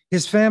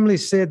 His family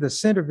said the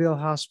Centerville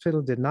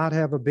hospital did not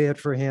have a bed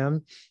for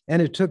him,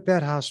 and it took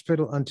that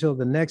hospital until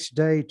the next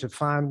day to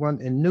find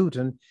one in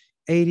Newton,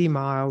 80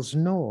 miles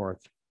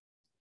north.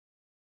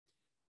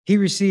 He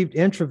received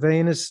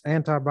intravenous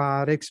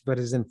antibiotics, but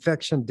his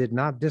infection did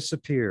not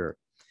disappear.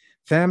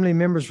 Family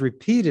members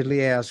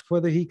repeatedly asked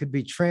whether he could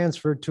be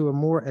transferred to a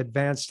more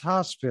advanced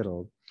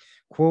hospital.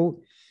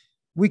 Quote,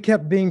 "We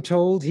kept being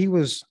told he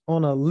was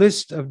on a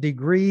list of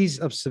degrees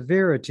of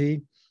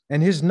severity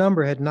and his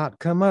number had not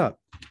come up."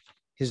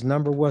 His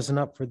number wasn't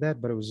up for that,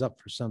 but it was up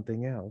for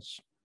something else.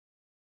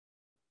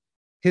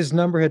 "His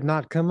number had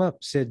not come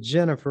up," said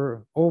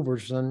Jennifer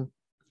Owenson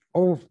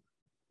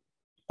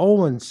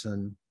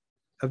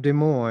of Des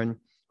Moines,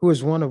 who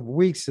is one of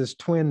Weeks's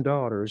twin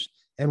daughters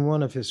and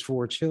one of his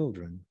 4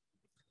 children.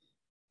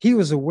 He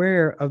was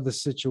aware of the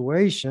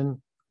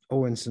situation,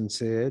 Owenson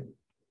said.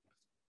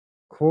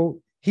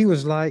 Quote, "He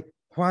was like,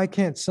 why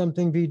can't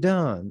something be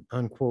done?"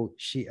 Unquote,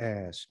 she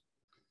asked.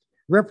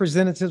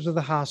 Representatives of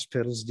the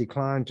hospitals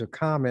declined to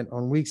comment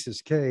on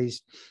Weeks's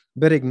case,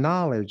 but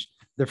acknowledged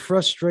the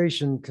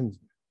frustration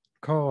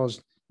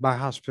caused by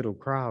hospital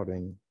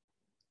crowding.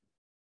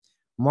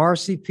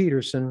 Marcy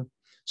Peterson,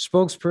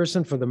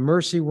 spokesperson for the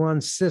Mercy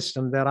One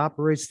system that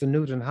operates the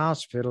Newton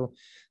Hospital,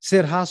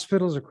 said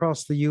hospitals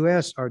across the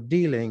U.S. are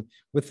dealing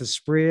with the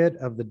spread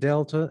of the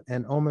Delta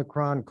and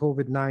Omicron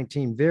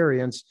COVID-19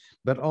 variants,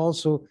 but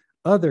also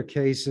other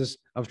cases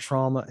of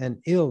trauma and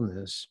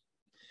illness.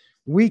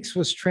 Weeks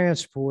was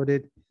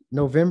transported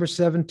November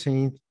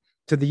 17th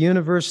to the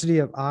University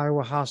of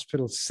Iowa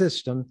Hospital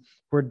System,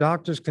 where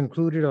doctors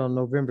concluded on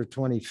November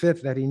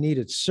 25th that he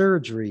needed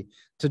surgery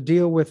to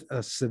deal with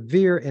a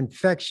severe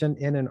infection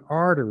in an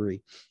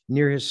artery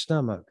near his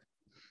stomach.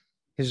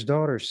 His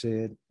daughter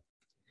said,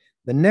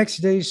 the next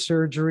day's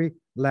surgery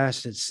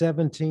lasted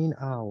 17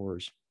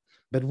 hours,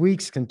 but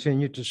Weeks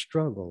continued to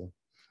struggle,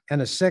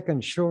 and a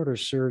second shorter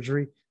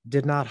surgery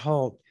did not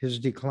halt his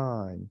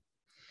decline.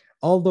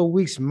 Although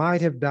Weeks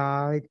might have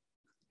died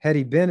had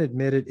he been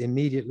admitted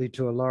immediately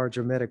to a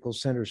larger medical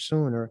center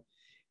sooner,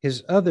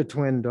 his other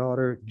twin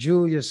daughter,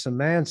 Julia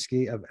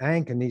Szymanski of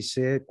Ankeny,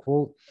 said,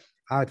 quote,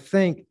 "I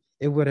think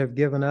it would have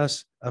given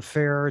us a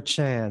fairer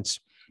chance.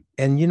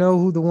 And you know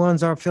who the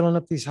ones are filling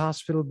up these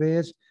hospital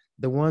beds?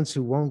 The ones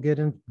who won't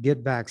get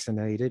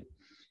vaccinated.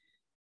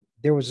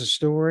 There was a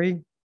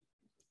story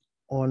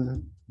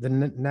on the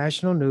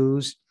national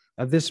news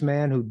of this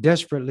man who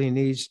desperately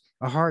needs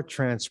a heart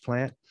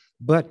transplant,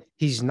 but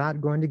he's not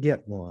going to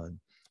get one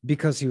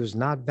because he was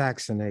not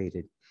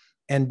vaccinated.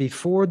 And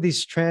before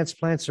these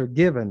transplants are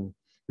given,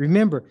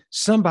 remember,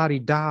 somebody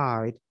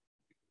died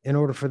in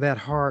order for that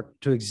heart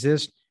to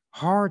exist.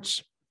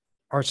 Hearts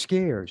are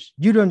scarce.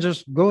 You don't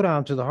just go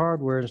down to the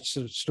hardware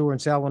store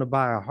and say, I want to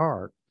buy a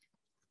heart.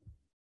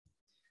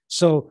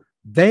 So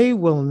they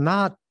will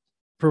not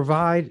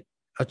provide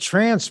a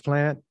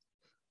transplant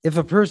if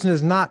a person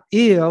is not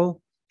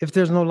ill, if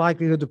there's no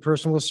likelihood the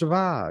person will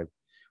survive.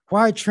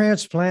 Why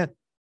transplant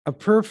a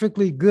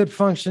perfectly good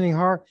functioning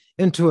heart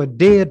into a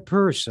dead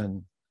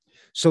person?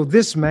 So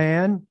this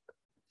man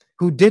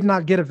who did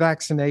not get a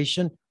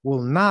vaccination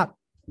will not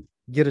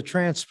get a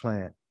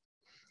transplant.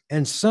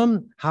 And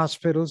some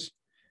hospitals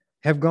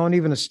have gone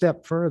even a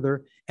step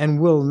further and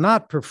will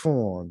not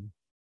perform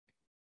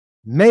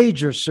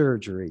major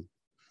surgery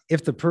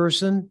if the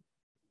person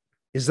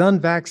is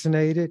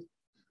unvaccinated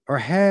or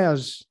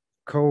has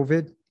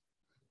COVID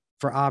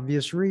for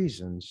obvious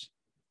reasons.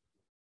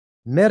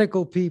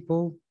 Medical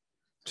people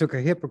took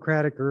a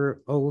Hippocratic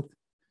oath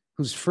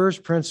whose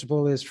first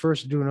principle is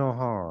first do no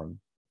harm.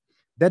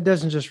 That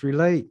doesn't just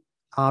relate,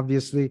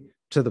 obviously,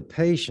 to the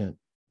patient,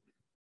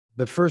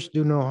 but first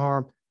do no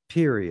harm,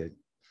 period.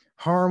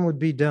 Harm would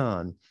be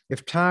done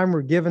if time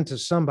were given to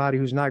somebody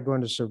who's not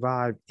going to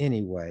survive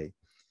anyway.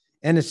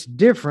 And it's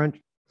different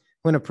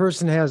when a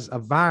person has a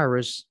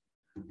virus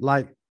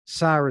like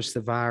Cyrus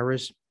the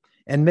virus,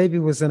 and maybe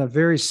was in a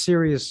very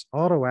serious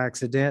auto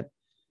accident,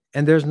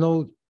 and there's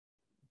no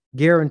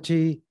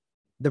guarantee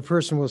the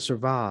person will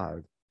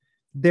survive.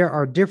 There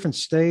are different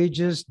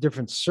stages,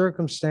 different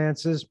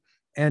circumstances,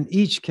 and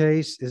each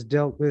case is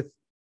dealt with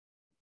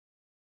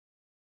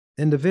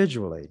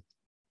individually.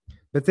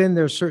 But then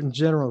there are certain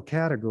general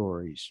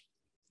categories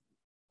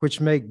which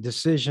make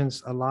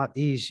decisions a lot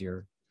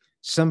easier.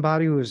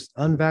 Somebody who is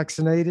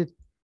unvaccinated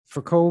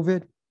for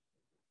COVID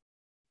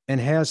and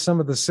has some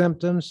of the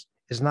symptoms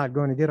is not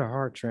going to get a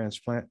heart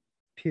transplant,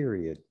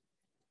 period.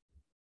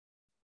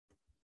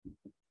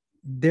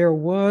 There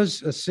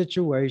was a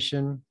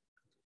situation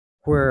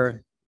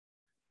where,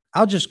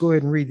 I'll just go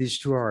ahead and read these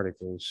two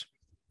articles.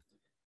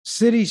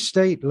 City,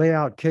 state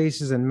layout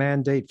cases and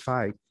mandate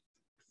fight.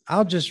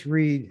 I'll just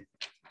read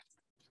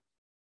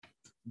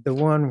the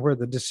one where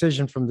the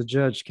decision from the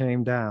judge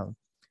came down.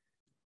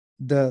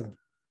 The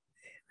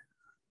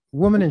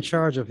woman in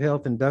charge of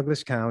health in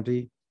Douglas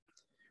County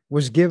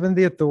was given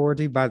the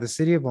authority by the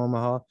city of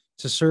Omaha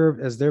to serve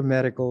as their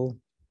medical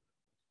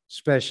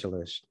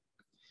specialist.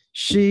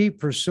 She,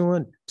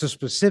 pursuant to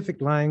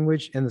specific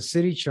language in the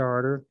city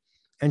charter,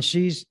 and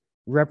she's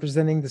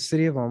representing the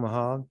city of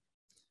Omaha,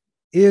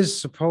 is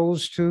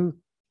supposed to,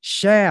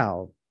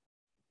 shall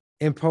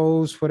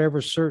impose whatever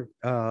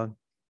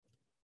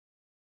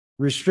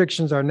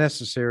restrictions are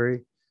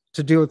necessary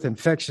to deal with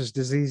infectious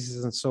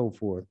diseases and so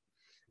forth.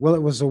 Well,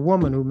 it was a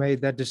woman who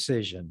made that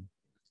decision.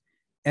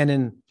 And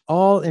in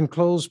all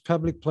enclosed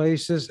public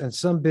places and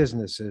some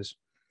businesses,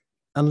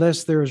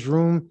 unless there is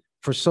room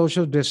for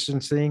social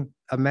distancing,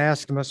 a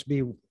mask must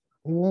be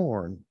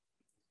worn.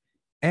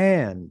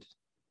 And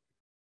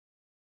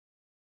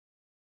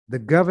the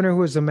governor,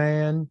 who is a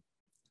man,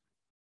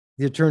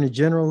 the attorney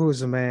general, who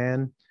is a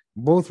man,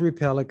 both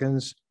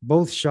Republicans,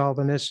 both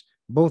chauvinists,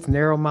 both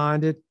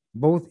narrow-minded,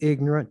 both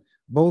ignorant,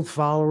 both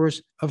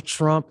followers of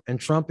Trump and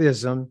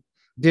Trumpism,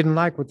 didn't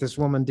like what this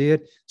woman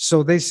did.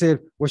 So they said,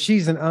 well,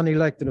 she's an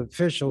unelected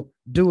official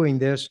doing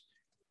this.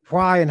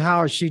 Why and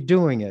how is she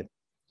doing it?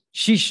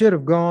 She should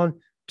have gone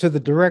to the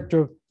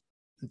director of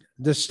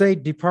the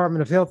State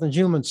Department of Health and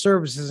Human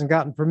Services and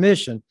gotten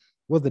permission.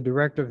 Well, the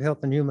director of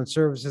Health and Human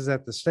Services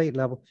at the state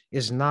level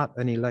is not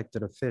an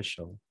elected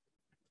official.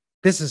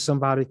 This is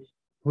somebody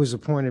who is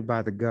appointed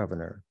by the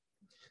governor.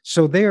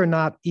 So they are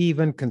not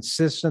even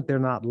consistent. They're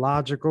not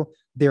logical.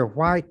 They're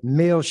white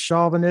male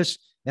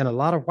chauvinists, and a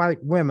lot of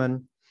white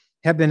women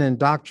have been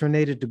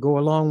indoctrinated to go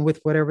along with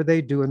whatever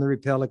they do in the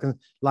Republicans,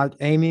 like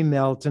Amy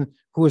Melton,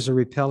 who is a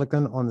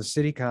Republican on the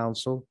city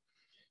council.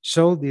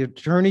 So the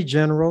attorney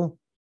general,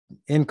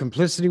 in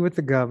complicity with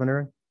the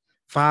governor,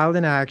 filed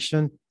an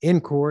action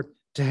in court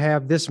to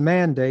have this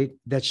mandate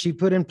that she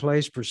put in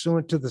place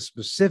pursuant to the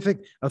specific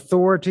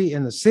authority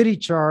in the city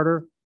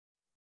charter,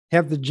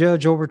 have the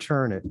judge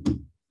overturn it.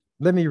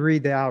 Let me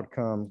read the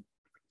outcome.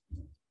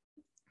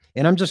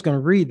 And I'm just going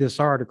to read this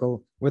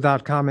article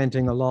without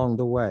commenting along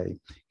the way.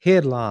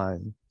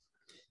 Headline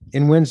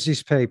in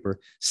Wednesday's paper: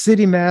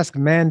 city mask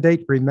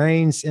mandate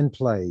remains in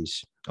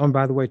place. Oh, and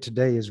by the way,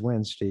 today is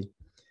Wednesday.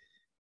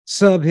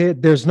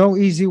 Subhead: there's no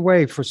easy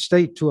way for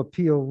state to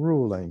appeal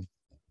ruling.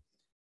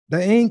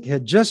 The ink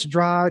had just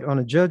dried on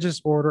a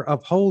judge's order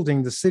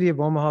upholding the city of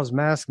Omaha's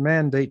mask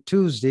mandate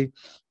Tuesday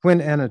when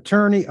an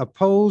attorney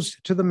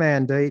opposed to the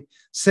mandate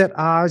set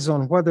eyes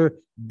on whether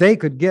they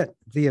could get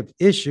the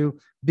issue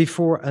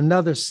before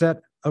another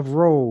set of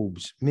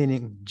robes,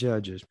 meaning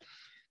judges.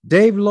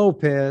 Dave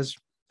Lopez,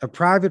 a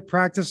private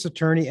practice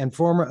attorney and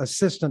former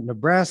assistant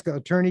Nebraska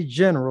Attorney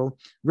General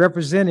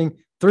representing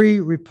 3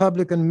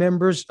 Republican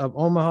members of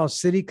Omaha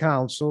City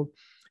Council,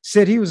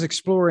 said he was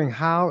exploring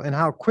how and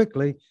how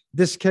quickly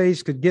this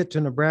case could get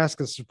to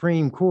Nebraska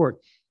Supreme Court,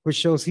 which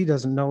shows he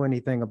doesn't know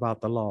anything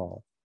about the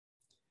law.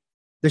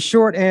 The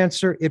short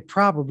answer, it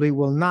probably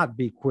will not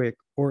be quick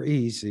or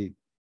easy.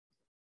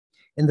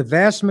 In the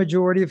vast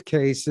majority of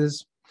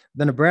cases,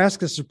 the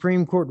Nebraska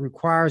Supreme Court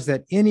requires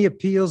that any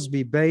appeals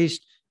be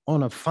based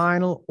on a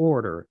final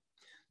order.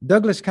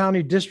 Douglas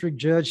County District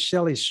Judge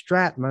Shelley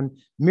Stratman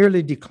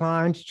merely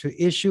declined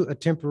to issue a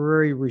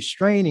temporary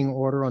restraining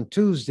order on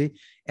Tuesday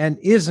and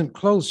isn't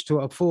close to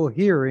a full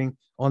hearing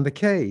on the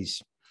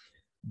case.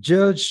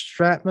 Judge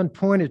Stratman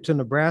pointed to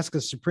Nebraska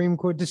Supreme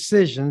Court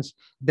decisions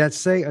that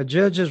say a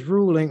judge's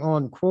ruling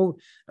on, quote,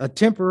 a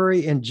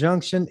temporary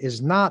injunction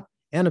is not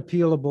an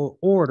appealable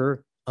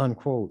order,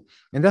 unquote.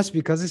 And that's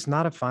because it's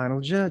not a final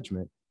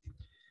judgment.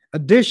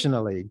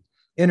 Additionally,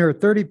 in her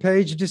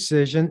 30-page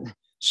decision,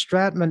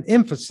 Stratman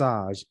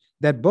emphasized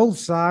that both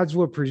sides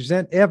will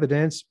present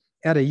evidence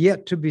at a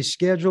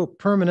yet-to-be-scheduled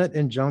permanent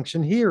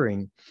injunction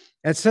hearing.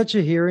 At such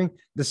a hearing,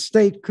 the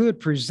state could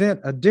present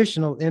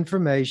additional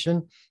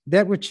information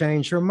that would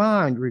change her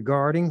mind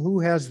regarding who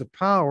has the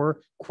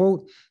power,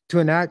 quote, to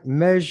enact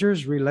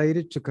measures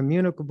related to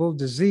communicable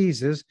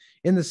diseases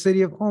in the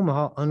city of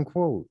Omaha,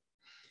 unquote.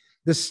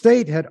 The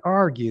state had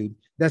argued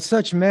that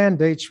such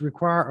mandates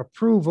require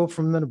approval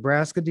from the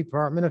Nebraska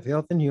Department of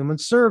Health and Human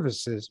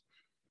Services.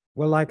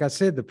 Well, like I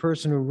said, the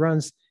person who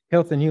runs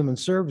Health and Human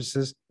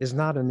Services is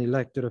not an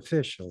elected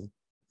official.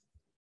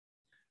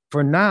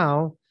 For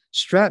now,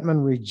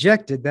 Stratman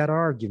rejected that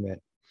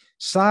argument.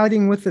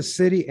 Siding with the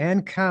city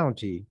and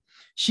county,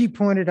 she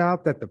pointed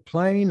out that the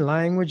plain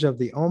language of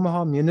the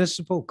Omaha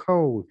Municipal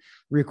Code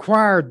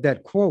required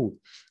that, quote,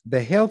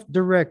 the health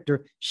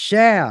director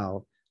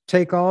shall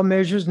take all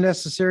measures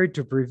necessary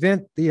to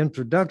prevent the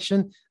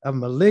introduction of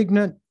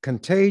malignant,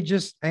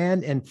 contagious,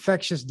 and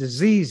infectious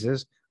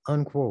diseases,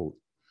 unquote.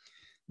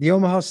 The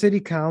Omaha City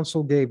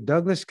Council gave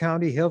Douglas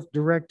County Health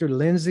Director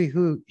Lindsay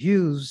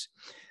Hughes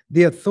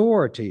the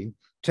authority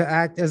to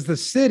act as the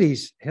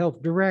city's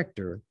health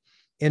director.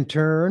 In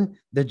turn,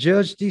 the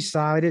judge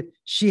decided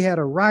she had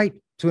a right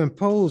to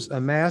impose a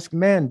mask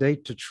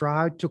mandate to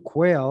try to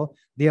quell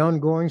the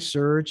ongoing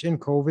surge in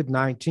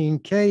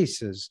COVID-19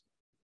 cases.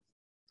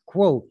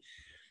 Quote,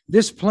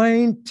 this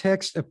plain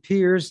text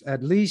appears,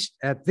 at least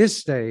at this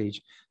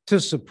stage, to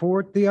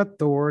support the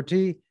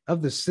authority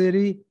of the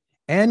city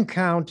and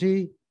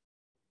county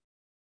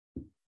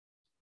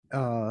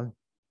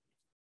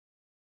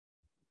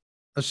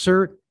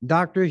assert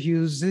Dr.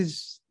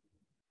 Hughes's,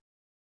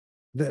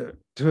 to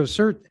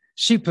assert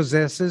she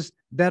possesses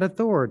that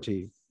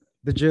authority,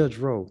 the judge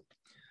wrote.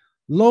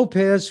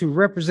 Lopez, who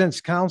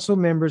represents council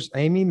members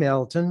Amy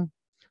Melton,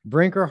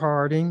 Brinker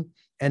Harding,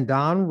 and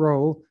Don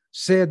Rowe,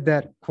 said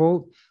that,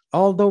 quote,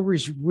 although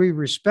we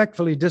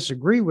respectfully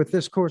disagree with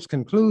this court's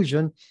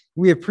conclusion,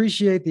 we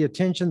appreciate the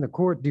attention the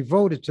court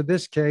devoted to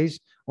this case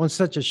on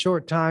such a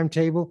short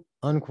timetable,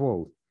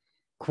 unquote.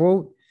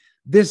 Quote,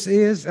 this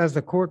is, as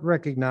the court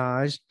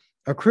recognized,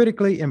 a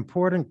critically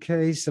important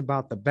case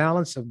about the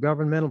balance of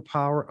governmental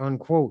power,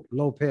 unquote,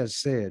 Lopez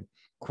said.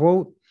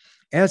 Quote,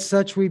 as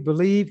such, we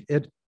believe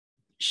it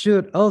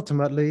should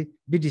ultimately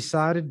be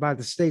decided by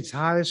the state's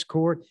highest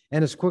court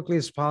and as quickly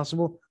as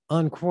possible,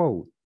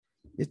 unquote.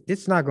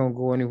 It's not going to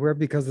go anywhere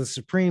because the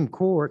Supreme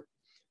Court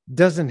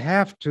doesn't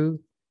have to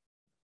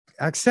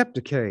accept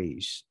the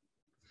case.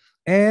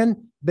 And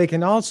they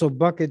can also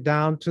buck it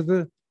down to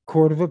the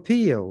Court of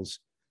Appeals.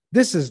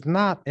 This is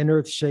not an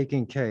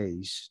earth-shaking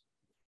case.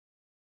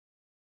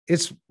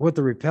 It's what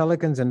the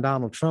Republicans and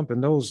Donald Trump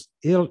and those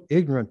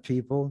ignorant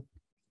people,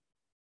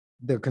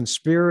 the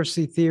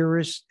conspiracy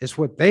theorists, it's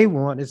what they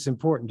want. It's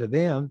important to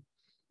them,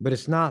 but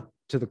it's not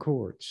to the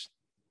courts.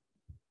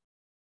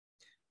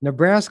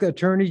 Nebraska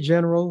Attorney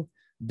General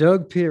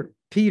Doug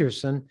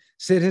Peterson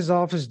said his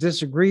office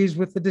disagrees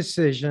with the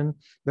decision,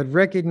 but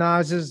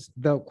recognizes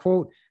the,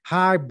 quote,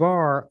 high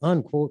bar,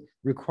 unquote,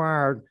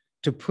 required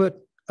to put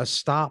a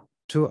stop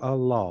to a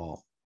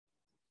law.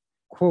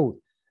 Quote,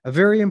 a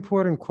very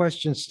important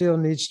question still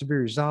needs to be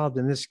resolved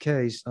in this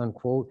case,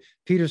 unquote,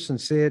 Peterson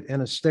said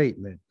in a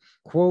statement.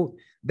 Quote,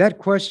 that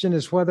question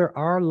is whether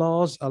our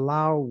laws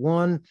allow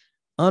one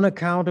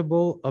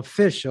unaccountable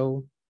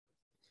official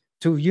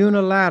to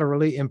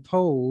unilaterally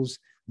impose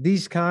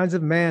these kinds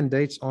of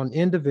mandates on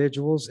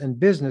individuals and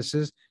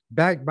businesses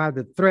backed by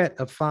the threat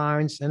of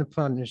fines and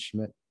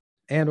punishment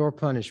or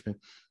punishment.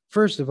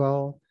 First of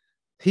all,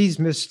 he's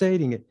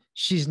misstating it.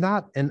 She's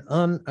not an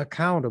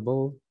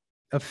unaccountable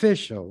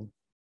official.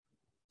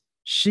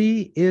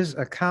 She is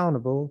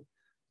accountable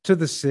to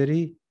the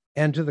city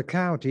and to the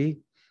county,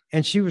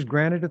 and she was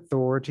granted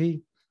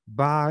authority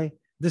by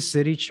the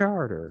city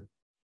charter.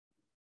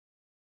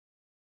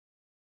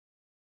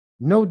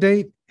 No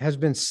date has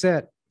been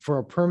set for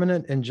a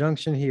permanent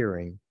injunction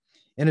hearing.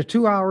 In a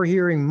 2-hour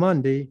hearing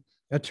Monday,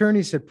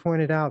 attorneys had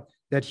pointed out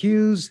that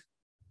Hughes,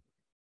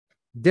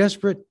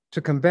 desperate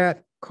to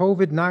combat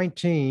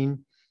COVID-19,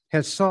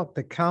 had sought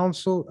the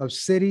counsel of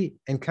city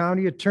and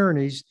county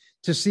attorneys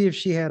to see if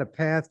she had a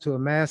path to a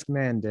mask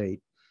mandate.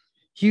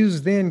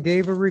 Hughes then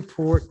gave a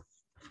report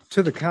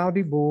to the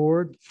county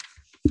board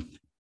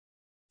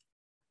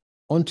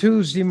on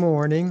Tuesday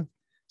morning,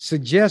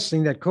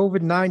 suggesting that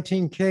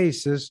COVID-19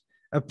 cases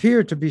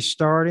appear to be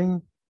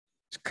starting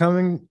to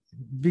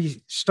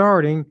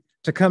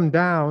come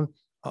down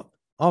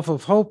off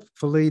of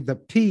hopefully the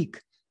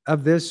peak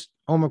of this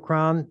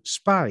Omicron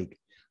spike.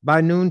 By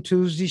noon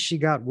Tuesday, she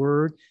got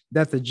word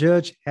that the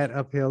judge had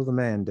upheld the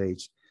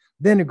mandates.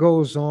 Then it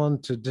goes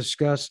on to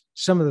discuss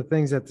some of the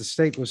things that the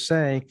state was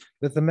saying,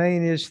 but the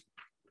main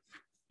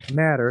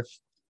matter,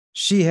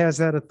 she has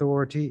that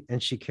authority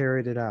and she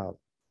carried it out.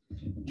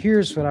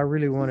 Here's what I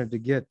really wanted to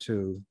get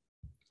to.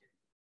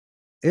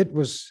 It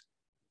was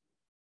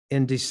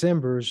in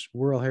December's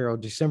World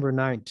Herald, December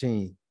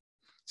 19th,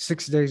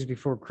 6 days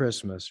before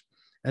Christmas.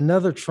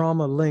 Another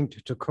trauma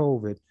linked to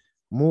COVID,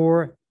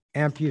 more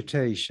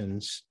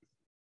amputations.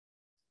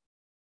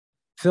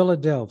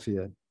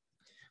 Philadelphia.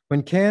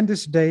 When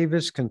Candace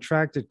Davis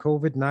contracted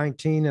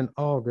COVID-19 in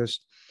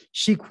August,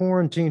 she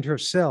quarantined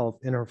herself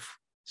in her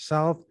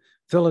South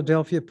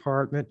Philadelphia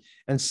apartment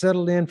and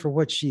settled in for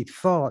what she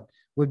thought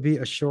would be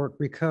a short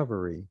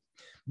recovery.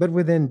 But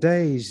within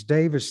days,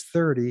 Davis,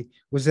 30,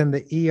 was in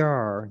the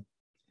ER,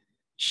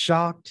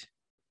 shocked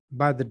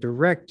by the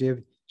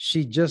directive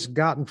she'd just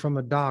gotten from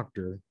a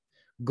doctor: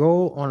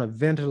 go on a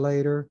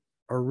ventilator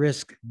or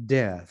risk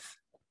death.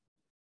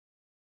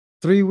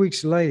 3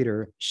 weeks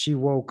later, she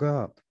woke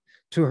up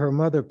to her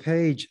mother,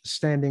 Paige,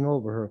 standing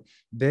over her.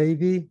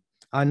 "Baby,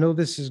 I know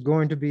this is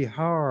going to be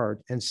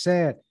hard and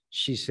sad,"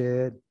 she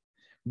said,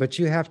 "but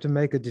you have to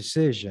make a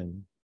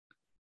decision,"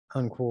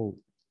 unquote.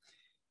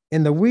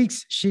 In the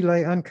weeks she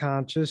lay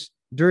unconscious,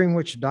 during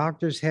which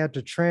doctors had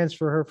to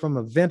transfer her from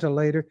a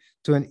ventilator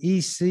to an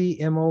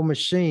ECMO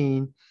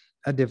machine,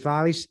 a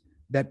device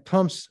that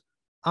pumps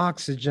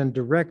oxygen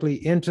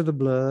directly into the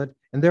blood,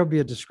 and there'll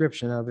be a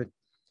description of it,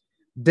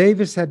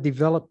 Davis had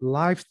developed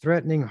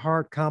life-threatening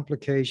heart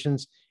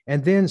complications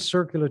and then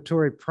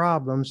circulatory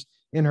problems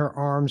in her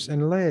arms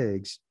and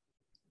legs.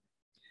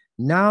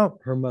 Now,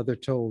 her mother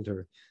told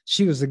her,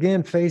 she was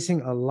again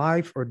facing a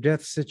life or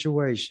death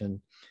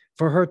situation.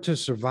 For her to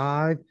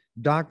survive,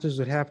 doctors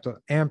would have to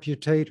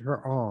amputate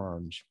her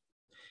arms.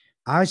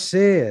 "I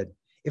said,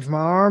 if my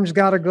arms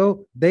gotta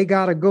go, they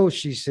gotta go,"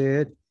 she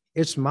said.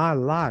 "It's my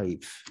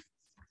life."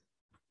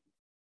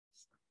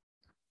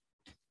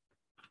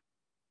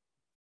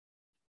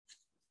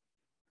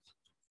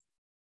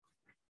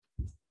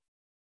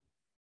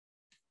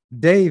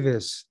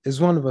 Davis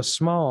is one of a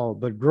small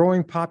but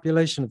growing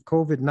population of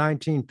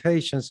COVID-19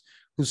 patients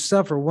who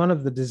suffer one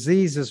of the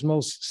disease's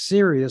most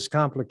serious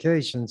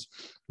complications,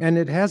 and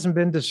it hasn't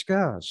been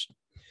discussed.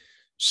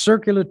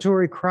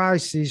 Circulatory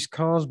crises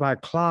caused by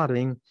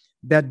clotting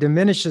that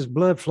diminishes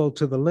blood flow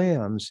to the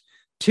limbs.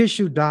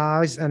 Tissue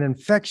dies and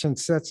infection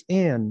sets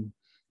in.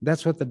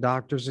 That's what the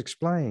doctors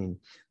explain.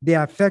 The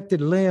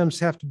affected limbs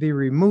have to be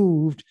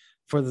removed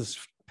for the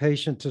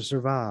patient to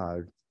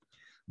survive.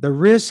 The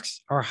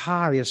risks are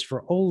highest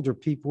for older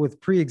people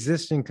with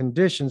pre-existing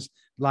conditions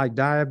like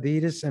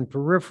diabetes and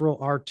peripheral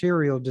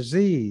arterial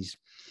disease.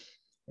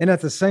 And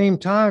at the same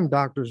time,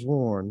 doctors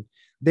warn,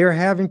 they're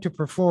having to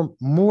perform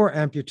more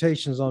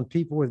amputations on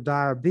people with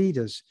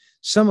diabetes,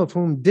 some of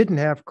whom didn't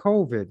have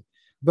COVID,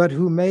 but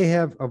who may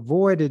have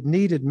avoided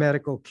needed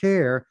medical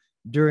care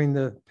during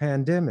the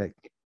pandemic.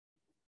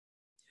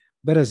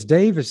 But as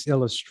Davis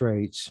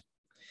illustrates,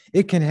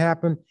 it can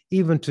happen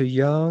even to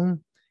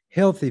young,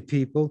 healthy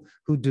people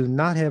who do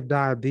not have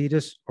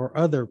diabetes or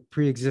other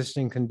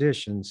pre-existing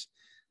conditions.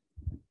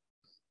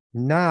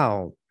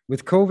 Now,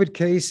 with COVID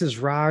cases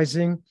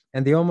rising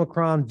and the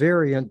Omicron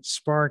variant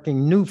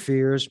sparking new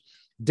fears,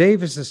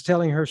 Davis is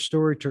telling her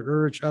story to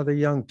urge other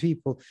young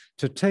people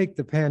to take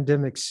the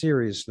pandemic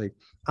seriously.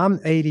 "I'm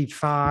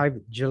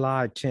 85,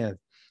 July 10th.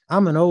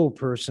 I'm an old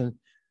person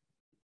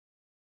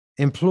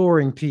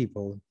imploring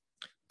people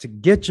to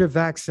get your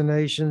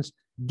vaccinations,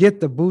 get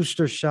the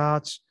booster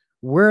shots,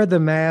 wear the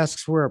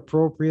masks where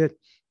appropriate,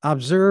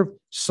 observe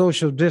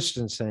social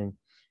distancing.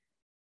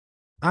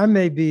 I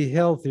may be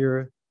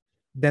healthier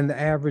than the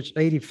average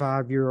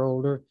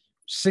 85-year-older,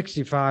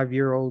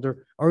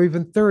 65-year-older, or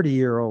even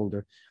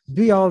 30-year-older.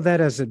 Be all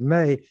that as it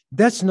may,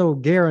 that's no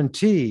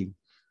guarantee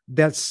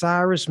that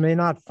Cyrus may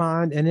not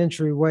find an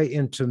entryway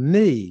into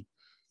me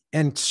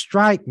and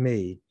strike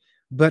me,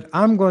 but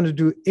I'm going to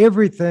do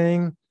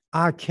everything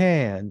I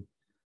can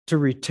to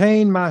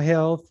retain my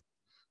health,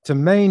 to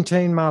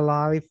maintain my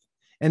life,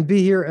 and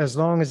be here as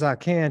long as I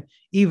can,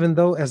 even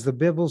though, as the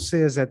Bible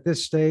says at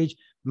this stage,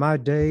 my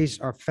days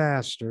are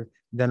faster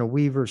than a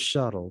weaver's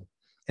shuttle.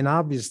 And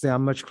obviously,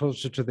 I'm much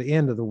closer to the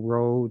end of the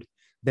road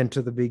than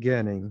to the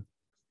beginning."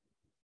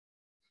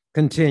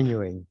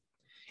 Continuing,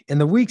 in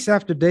the weeks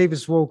after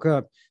Davis woke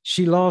up,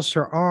 she lost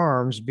her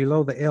arms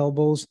below the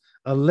elbows,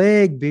 a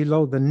leg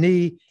below the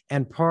knee,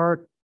 and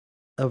part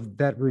of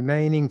that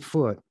remaining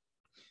foot.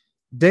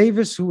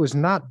 Davis, who was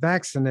not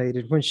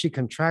vaccinated when she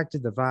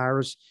contracted the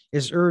virus,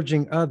 is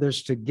urging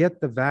others to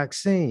get the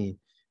vaccine.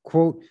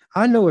 Quote,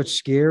 I know it's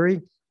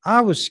scary.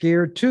 I was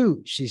scared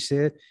too, she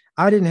said.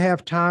 I didn't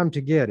have time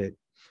to get it,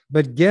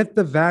 but get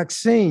the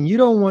vaccine. You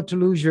don't want to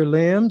lose your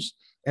limbs.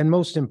 And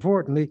most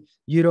importantly,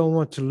 you don't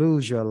want to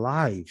lose your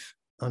life,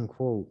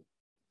 unquote.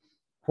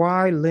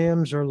 Why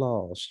limbs are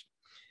lost.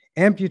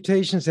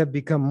 Amputations have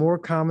become more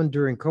common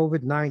during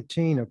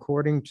COVID-19,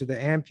 according to the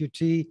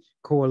Amputee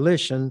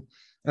Coalition,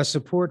 a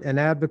support and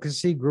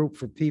advocacy group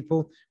for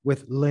people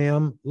with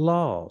limb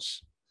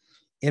loss,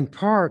 in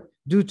part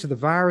due to the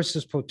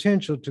virus's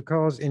potential to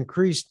cause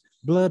increased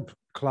blood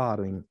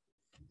clotting.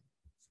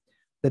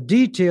 The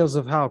details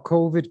of how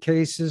COVID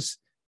cases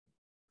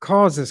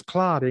causes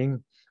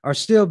clotting are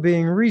still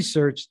being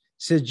researched,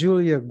 said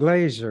Julia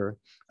Glazer,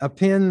 a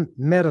Penn,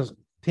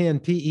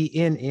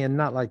 P-E-N-N,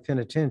 not like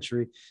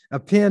penitentiary, a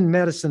Penn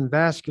Medicine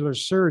vascular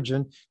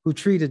surgeon who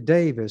treated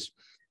Davis.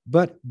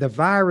 But the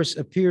virus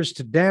appears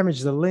to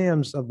damage the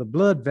limbs of the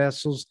blood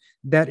vessels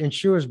that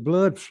ensures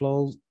blood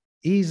flow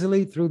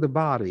easily through the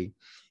body.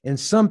 In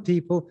some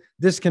people,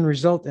 this can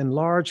result in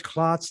large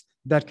clots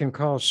that can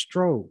cause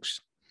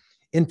strokes.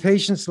 In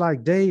patients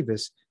like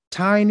Davis,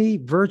 tiny,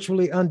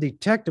 virtually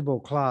undetectable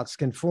clots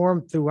can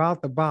form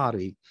throughout the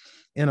body.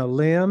 In a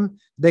limb,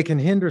 they can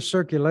hinder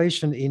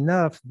circulation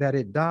enough that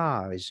it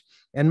dies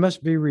and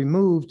must be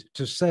removed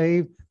to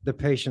save the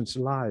patient's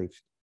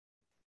life.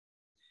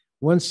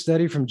 One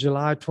study from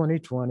July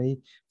 2020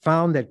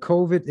 found that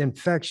COVID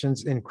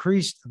infections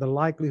increased the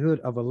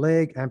likelihood of a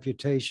leg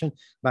amputation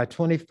by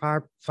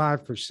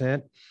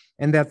 25%,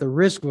 and that the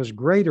risk was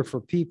greater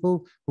for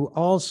people who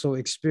also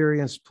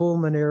experienced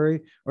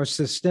pulmonary or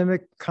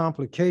systemic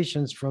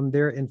complications from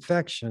their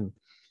infection.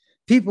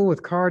 People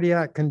with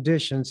cardiac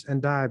conditions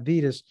and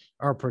diabetes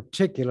are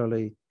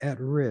particularly at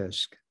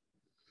risk.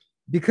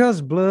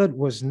 Because blood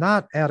was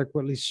not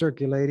adequately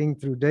circulating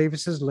through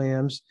Davis's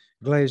limbs,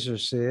 Glazer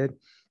said,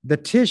 the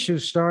tissue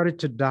started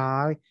to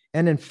die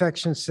and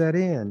infection set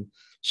in.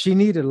 She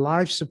needed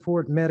life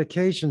support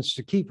medications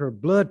to keep her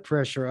blood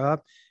pressure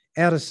up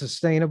at a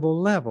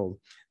sustainable level.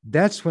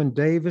 That's when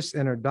Davis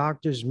and her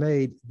doctors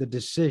made the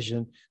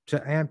decision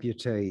to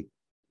amputate.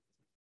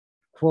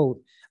 Quote,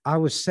 I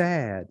was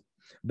sad,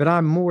 but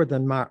I'm more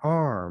than my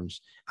arms.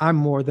 I'm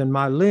more than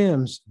my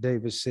limbs,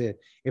 Davis said.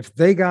 If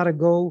they got to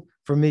go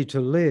for me to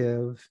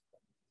live,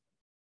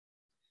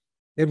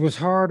 it was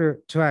harder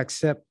to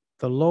accept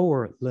the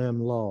lower limb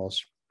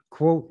loss.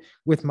 Quote,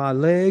 with my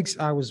legs,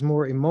 I was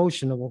more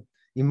emotional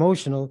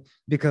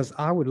because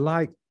I would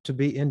like to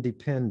be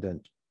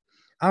independent.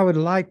 I would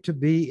like to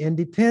be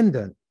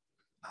independent.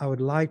 I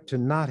would like to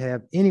not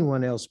have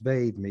anyone else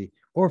bathe me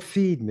or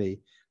feed me,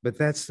 but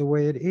that's the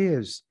way it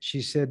is,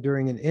 she said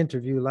during an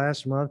interview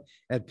last month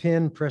at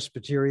Penn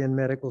Presbyterian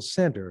Medical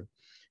Center,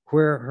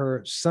 where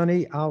her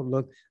sunny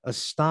outlook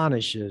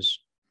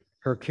astonishes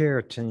her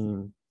care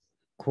team.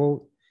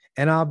 Quote,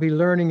 and I'll be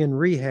learning in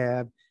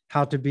rehab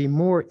how to be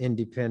more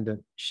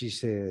independent, she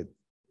said.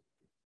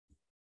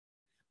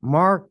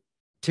 Mark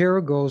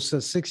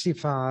Terragosa,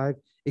 65,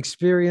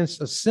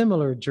 experienced a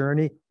similar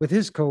journey with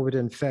his COVID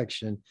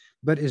infection,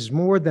 but is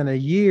more than a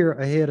year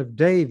ahead of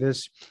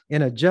Davis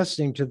in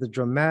adjusting to the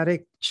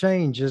dramatic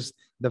changes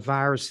the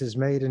virus has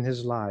made in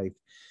his life.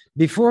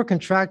 Before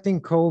contracting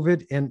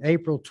COVID in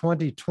April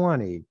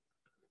 2020,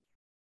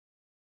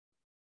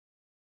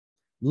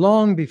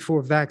 long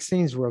before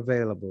vaccines were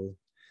available,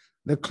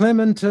 the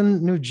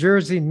Clementon, New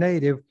Jersey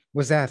native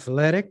was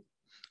athletic,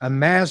 a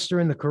master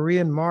in the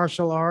Korean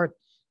martial art,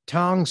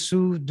 Tang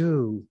Soo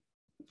Do.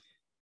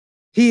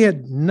 He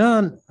had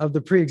none of the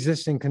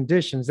pre-existing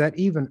conditions that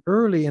even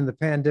early in the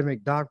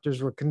pandemic,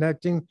 doctors were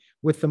connecting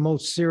with the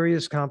most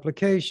serious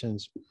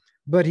complications.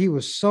 But he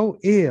was so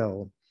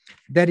ill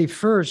that he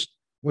first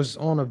was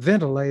on a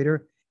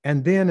ventilator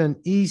and then an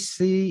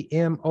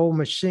ECMO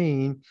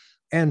machine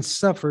and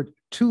suffered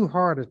 2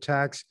 heart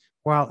attacks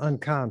while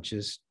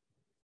unconscious.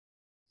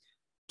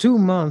 2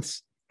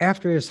 months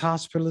after his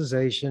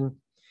hospitalization,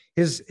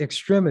 his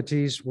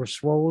extremities were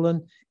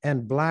swollen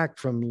and black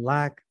from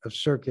lack of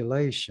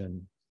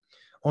circulation.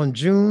 On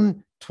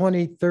June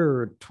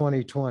 23rd,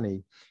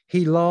 2020,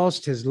 he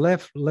lost his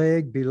left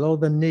leg below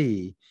the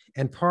knee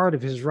and part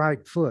of his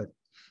right foot.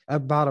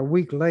 About a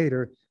week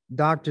later,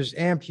 doctors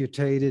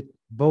amputated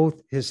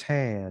both his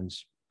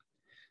hands.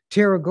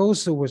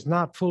 Terragosa was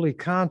not fully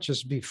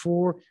conscious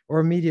before or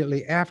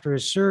immediately after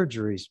his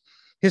surgeries.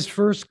 His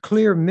first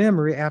clear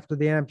memory after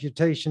the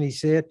amputation, he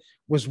said,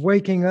 was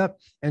waking up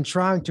and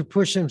trying to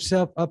push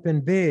himself up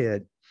in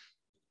bed.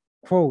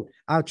 Quote,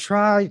 I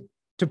tried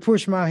to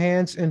push my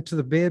hands into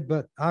the bed,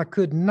 but I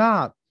could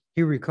not,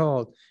 he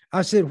recalled.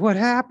 I said, what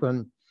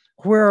happened?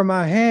 Where are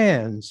my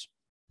hands?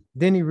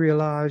 Then he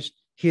realized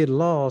he had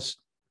lost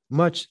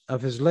much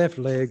of his left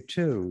leg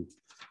too.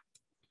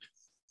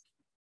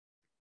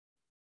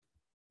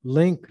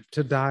 linked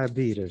to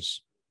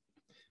diabetes.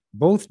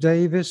 Both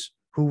Davis,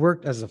 who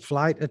worked as a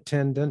flight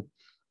attendant,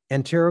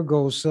 and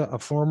Terragosa, a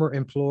former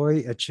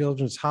employee at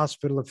Children's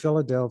Hospital of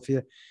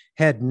Philadelphia,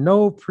 had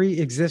no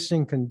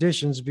pre-existing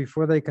conditions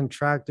before they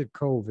contracted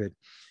COVID.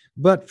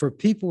 But for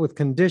people with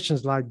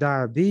conditions like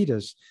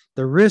diabetes,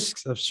 the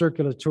risks of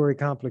circulatory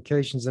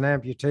complications and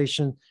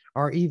amputation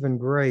are even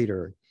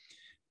greater.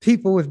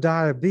 People with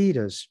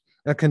diabetes,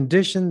 a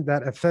condition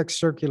that affects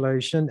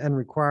circulation and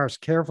requires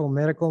careful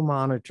medical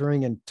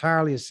monitoring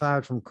entirely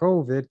aside from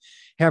COVID,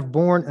 have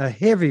borne a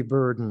heavy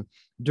burden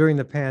during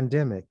the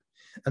pandemic.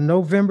 A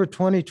November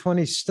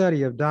 2020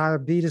 study of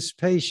diabetes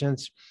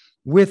patients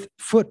with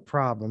foot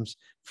problems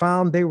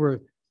found they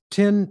were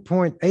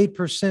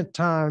 10.8%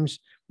 times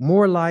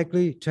more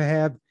likely to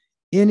have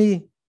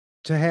any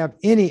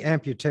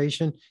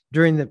amputation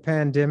during the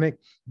pandemic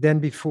than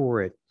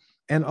before it,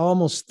 and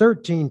almost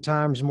 13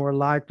 times more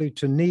likely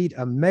to need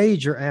a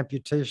major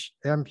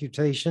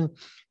amputation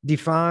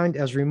defined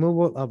as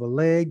removal of a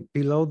leg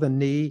below the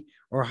knee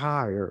or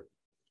higher.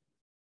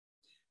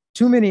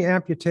 Too many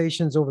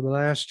amputations over the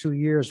last 2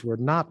 years were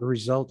not a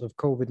result of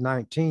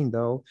COVID-19,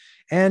 though,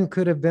 and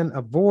could have been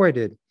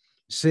avoided,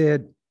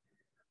 said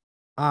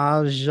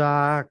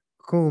Ajay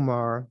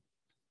Kumar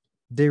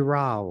De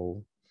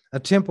Rao, a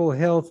Temple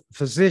Health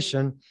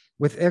physician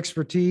with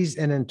expertise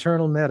in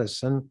internal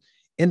medicine,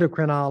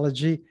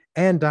 endocrinology,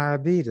 and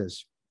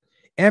diabetes.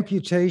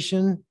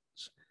 Amputations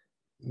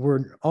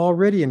were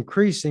already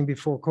increasing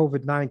before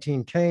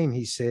COVID-19 came,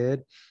 he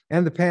said,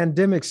 and the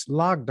pandemic's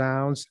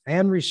lockdowns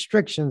and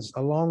restrictions,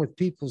 along with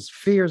people's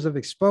fears of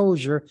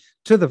exposure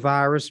to the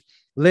virus,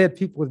 led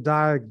people with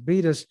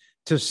diabetes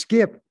to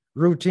skip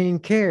routine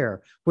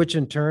care, which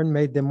in turn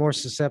made them more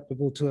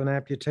susceptible to an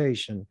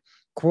amputation.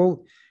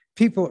 Quote,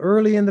 people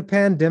early in the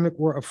pandemic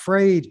were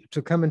afraid to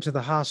come into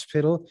the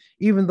hospital,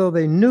 even though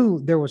they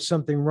knew there was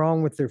something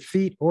wrong with their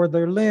feet or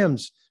their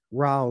limbs,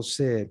 Rao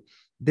said.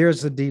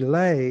 There's a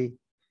delay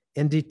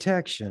in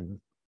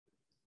detection,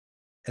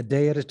 a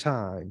day at a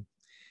time.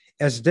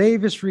 As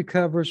Davis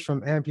recovers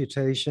from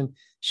amputation,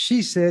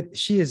 she said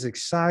she is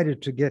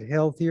excited to get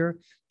healthier,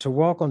 to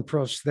walk on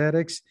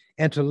prosthetics,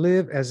 and to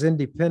live as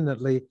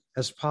independently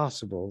as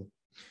possible.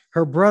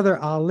 Her brother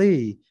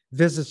Ali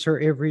visits her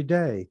every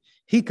day.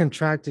 He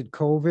contracted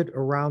COVID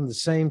around the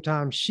same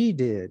time she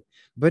did,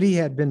 but he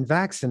had been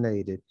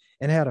vaccinated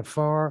and had a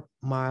far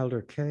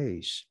milder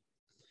case.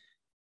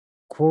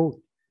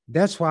 Quote,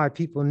 that's why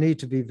people need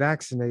to be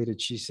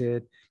vaccinated, she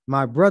said.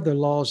 My brother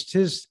lost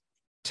his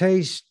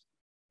taste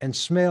and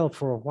smell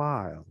for a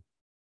while.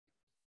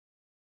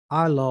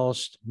 I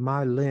lost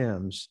my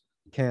limbs,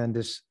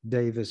 Candace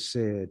Davis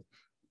said.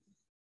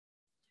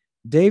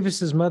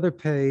 Davis's mother,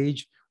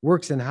 Paige,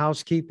 works in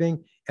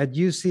housekeeping at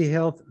UC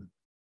Health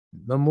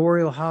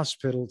Memorial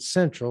Hospital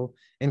Central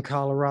in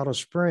Colorado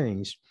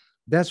Springs.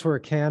 That's where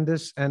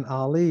Candace and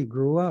Ali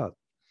grew up.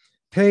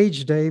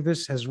 Paige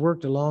Davis has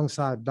worked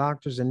alongside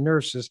doctors and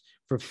nurses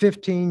for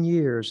 15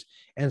 years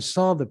and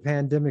saw the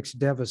pandemic's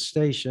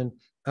devastation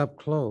up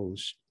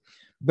close.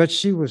 But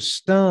she was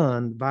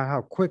stunned by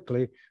how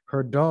quickly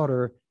her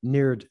daughter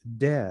neared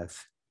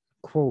death.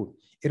 Quote,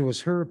 it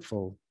was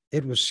hurtful.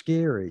 It was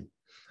scary.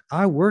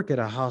 I work at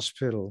a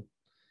hospital,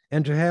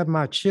 and to have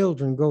my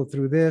children go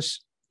through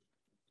this,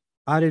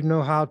 I didn't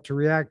know how to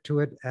react to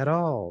it at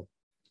all,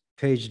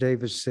 Paige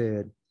Davis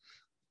said.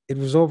 It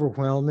was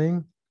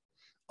overwhelming.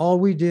 All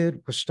we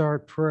did was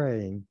start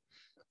praying.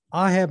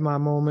 I have my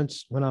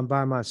moments when I'm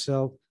by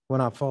myself,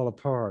 when I fall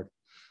apart.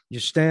 You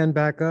stand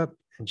back up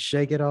and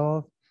shake it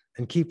off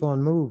and keep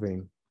on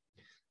moving.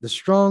 The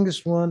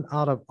strongest one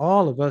out of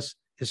all of us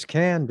is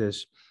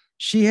Candace.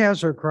 She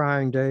has her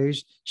crying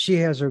days, she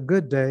has her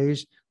good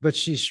days, but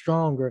she's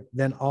stronger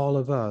than all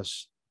of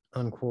us,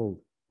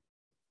 unquote.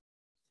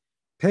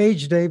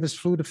 Paige Davis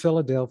flew to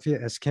Philadelphia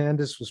as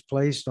Candace was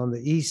placed on the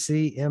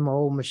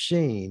ECMO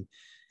machine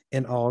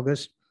in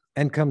August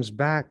and comes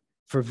back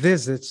for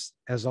visits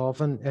as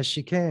often as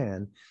she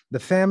can. The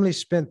family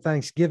spent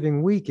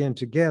Thanksgiving weekend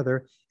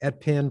together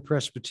at Penn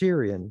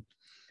Presbyterian.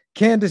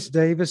 Candace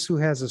Davis, who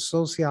has a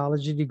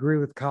sociology degree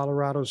with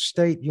Colorado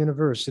State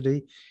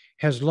University,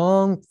 has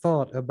long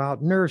thought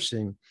about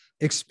nursing.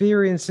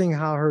 Experiencing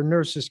how her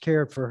nurses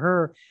cared for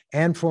her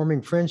and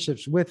forming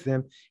friendships with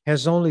them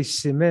has only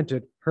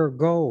cemented her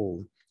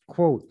goal.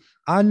 Quote,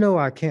 I know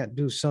I can't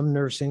do some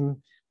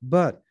nursing,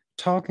 but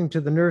talking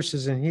to the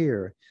nurses in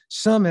here,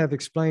 some have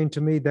explained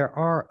to me there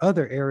are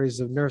other areas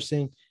of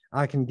nursing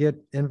I can get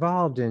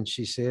involved in,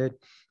 she said.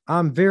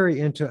 I'm very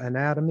into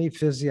anatomy,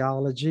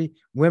 physiology,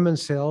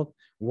 women's health,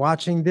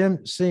 watching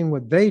them, seeing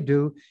what they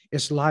do.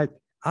 It's like,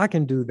 I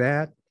can do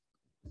that,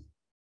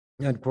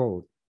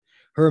 unquote.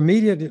 Her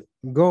immediate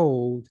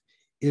goal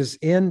is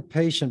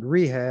inpatient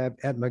rehab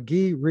at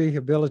McGee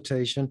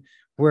Rehabilitation,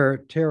 where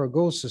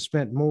Terragosa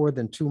spent more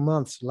than 2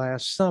 months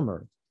last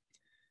summer.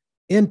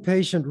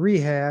 Inpatient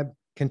rehab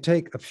can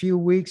take a few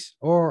weeks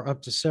or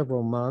up to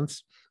several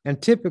months and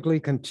typically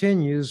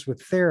continues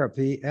with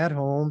therapy at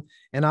home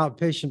and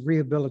outpatient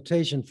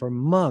rehabilitation for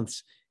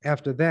months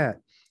after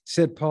that,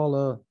 said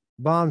Paula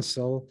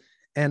Bonsall,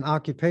 an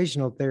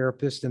occupational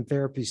therapist and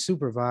therapy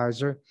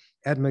supervisor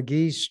at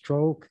McGee's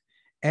stroke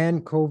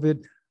and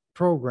COVID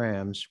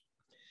programs.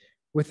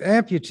 With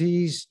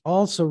amputees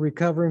also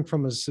recovering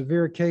from a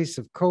severe case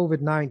of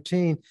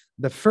COVID-19,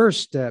 the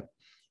first step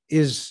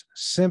is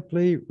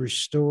simply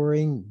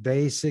restoring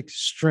basic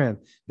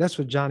strength. That's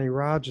what Johnny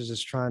Rogers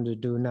is trying to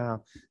do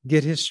now,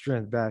 get his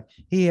strength back.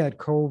 He had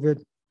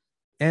COVID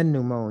and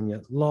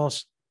pneumonia,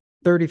 lost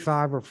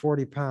 35 or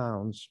 40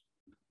 pounds.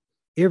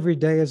 Every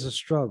day is a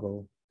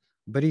struggle,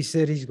 but he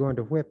said he's going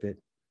to whip it.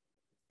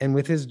 And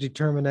with his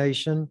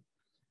determination,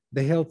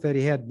 the health that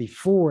he had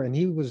before, and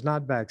he was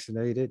not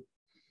vaccinated,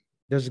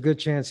 there's a good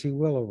chance he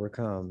will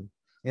overcome.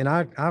 And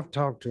I've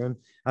talked to him.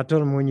 I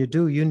told him, when you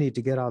do, you need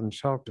to get out and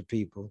talk to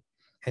people.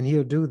 And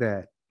he'll do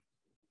that.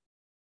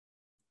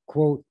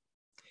 Quote,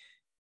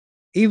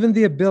 even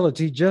the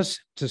ability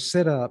just to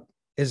sit up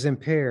is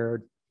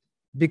impaired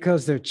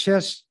because their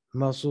chest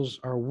muscles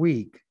are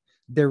weak.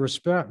 Their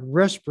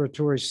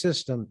respiratory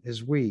system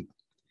is weak.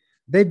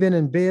 They've been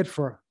in bed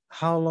for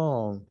how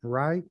long,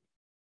 right?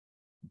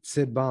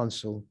 Said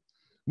Bonsall.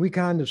 We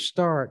kind of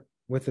start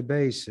with the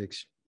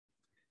basics.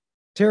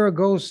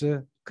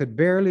 Taragosa could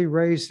barely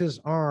raise his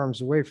arms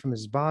away from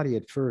his body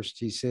at first,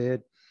 he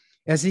said.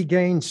 As he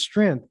gained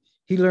strength,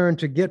 he learned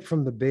to get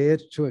from the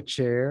bed to a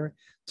chair,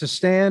 to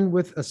stand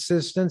with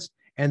assistance,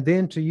 and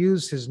then to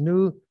use his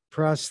new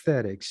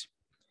prosthetics.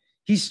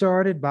 He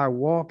started by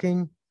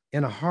walking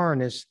in a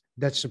harness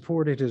that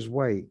supported his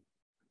weight.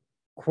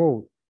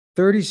 Quote,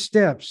 30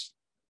 steps,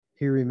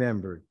 he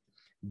remembered,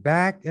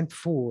 back and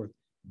forth,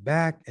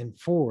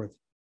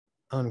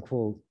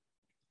 unquote.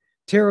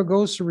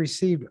 Taragosa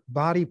received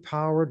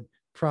body-powered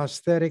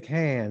prosthetic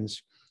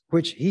hands,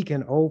 which he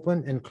can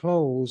open and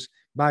close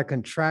by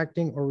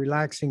contracting or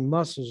relaxing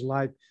muscles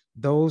like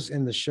those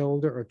in the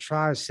shoulder or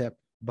tricep,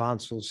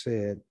 Bonsall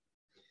said.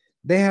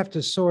 They have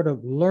to sort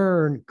of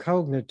learn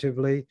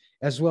cognitively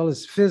as well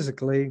as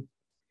physically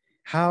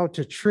how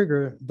to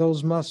trigger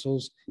those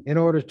muscles in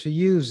order to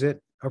use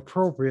it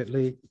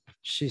appropriately,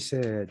 she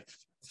said.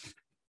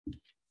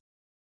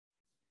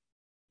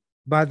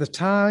 By the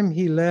time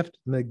he left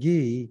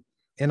McGee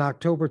in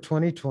October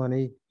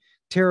 2020,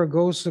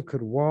 Taragosa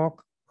could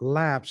walk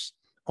laps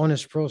on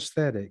his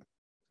prosthetic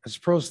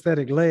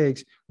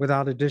legs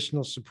without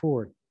additional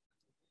support.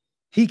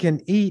 He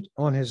can eat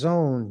on his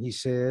own, he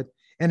said,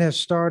 and has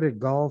started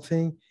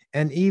golfing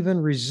and even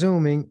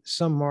resuming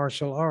some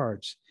martial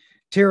arts.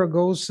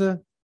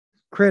 Taragosa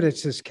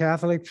credits his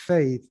Catholic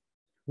faith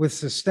with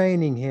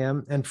sustaining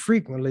him and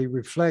frequently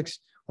reflects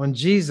on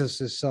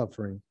Jesus'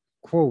 suffering.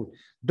 Quote,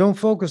 don't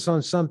focus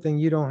on something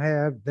you don't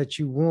have that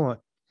you want,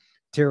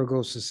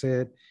 Taragosa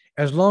said.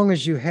 As long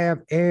as you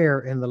have air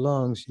in the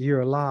lungs,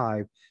 you're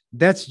alive.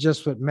 That's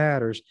just what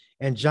matters.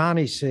 And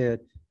Johnny said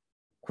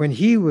when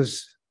he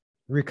was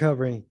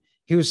recovering,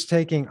 he was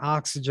taking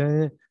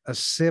oxygen, a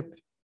sip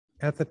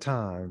at the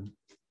time.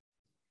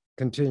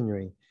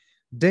 Continuing,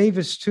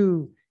 Davis,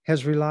 too,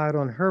 has relied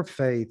on her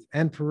faith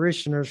and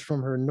parishioners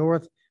from her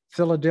North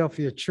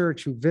Philadelphia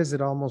church who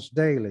visit almost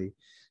daily.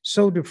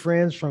 So do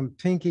friends from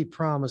Pinky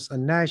Promise, a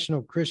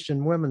national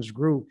Christian women's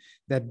group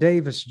that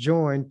Davis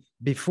joined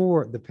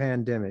before the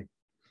pandemic.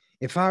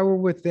 If I were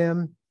with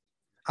them,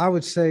 I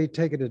would say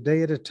take it a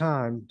day at a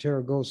time,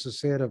 Taragosa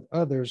said of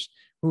others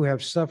who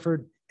have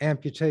suffered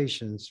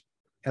amputations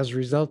as a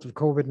result of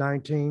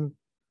COVID-19.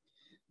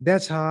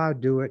 That's how I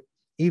do it,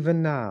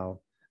 even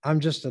now. I'm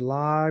just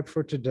alive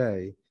for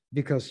today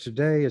because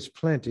today is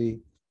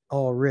plenty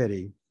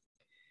already.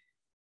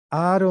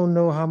 I don't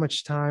know how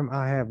much time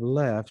I have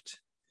left,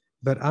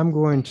 but I'm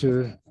going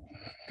to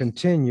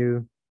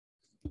continue.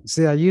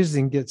 See, I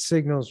usually get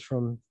signals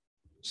from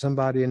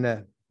somebody in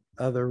that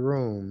other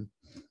room,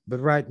 but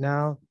right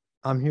now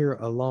I'm here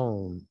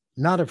alone,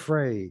 not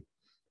afraid,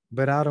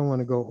 but I don't want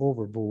to go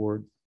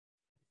overboard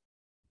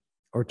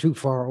or too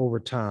far over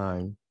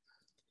time.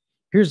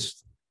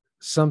 Here's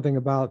something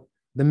about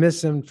the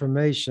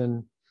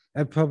misinformation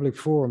at public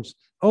forums.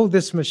 Oh,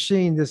 this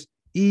machine, this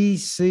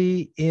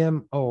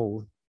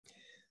ECMO,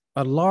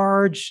 a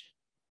large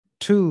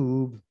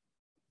tube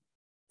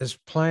is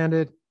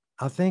planted,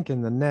 I think,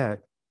 in the neck,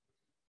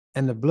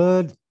 and the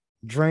blood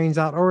drains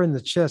out, or in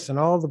the chest, and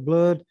all the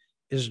blood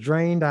is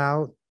drained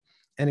out,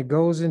 and it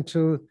goes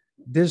into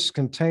this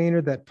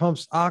container that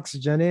pumps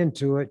oxygen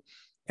into it,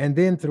 and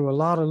then through a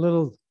lot of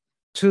little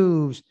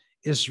tubes,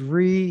 it's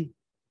replaced,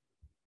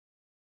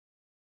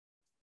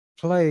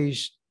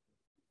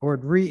 or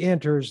it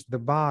re-enters the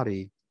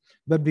body.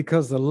 But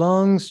because the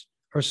lungs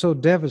are so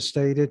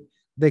devastated,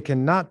 they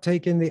cannot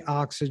take in the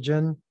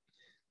oxygen.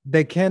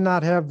 They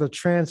cannot have the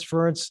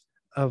transference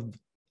of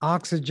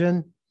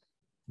oxygen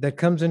that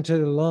comes into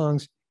the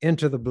lungs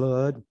into the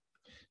blood.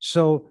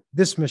 So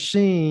this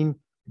machine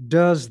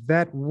does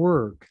that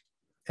work,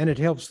 and it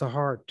helps the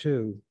heart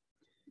too.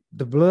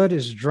 The blood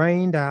is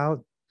drained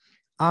out.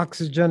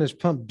 Oxygen is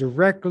pumped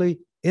directly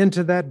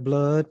into that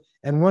blood.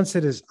 And once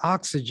it is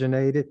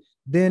oxygenated,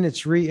 then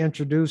it's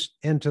reintroduced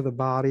into the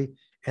body.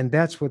 And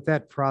that's what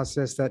that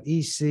process, that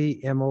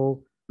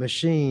ECMO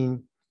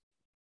machine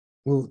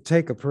will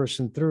take a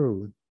person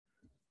through.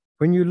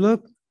 When you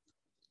look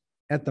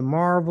at the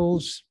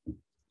marvels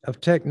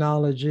of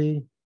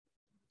technology,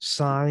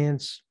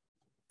 science,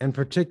 and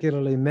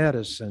particularly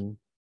medicine,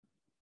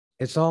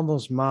 it's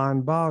almost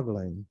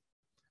mind-boggling.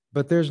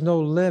 But there's no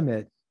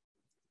limit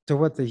to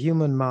what the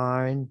human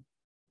mind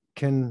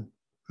can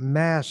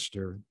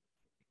master.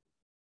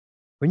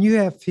 When you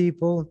have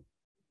people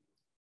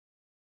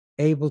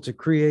able to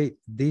create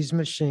these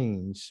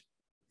machines,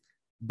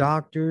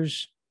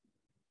 doctors,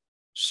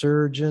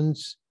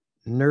 surgeons,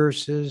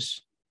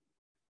 nurses,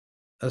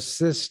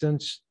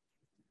 assistants,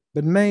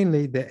 but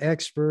mainly the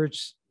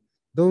experts,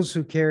 those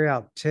who carry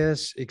out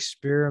tests,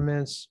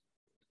 experiments,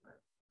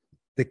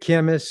 the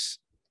chemists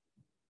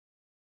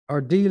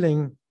are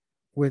dealing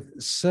with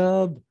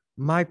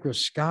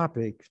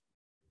submicroscopic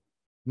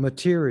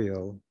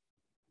material.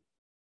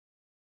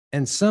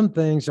 And some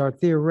things are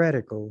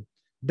theoretical.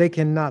 They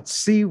cannot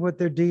see what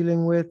they're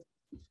dealing with.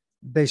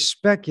 They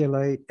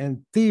speculate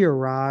and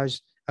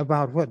theorize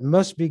about what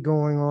must be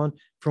going on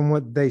from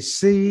what they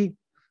see,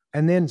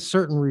 and then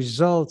certain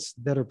results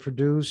that are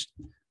produced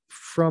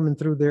from and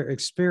through their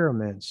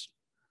experiments.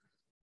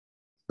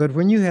 But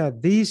when you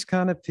have these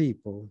kind of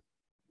people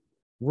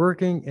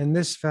working in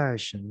this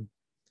fashion,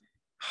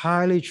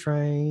 highly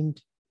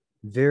trained,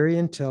 very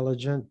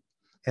intelligent,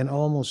 and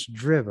almost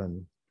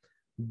driven,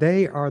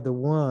 they are the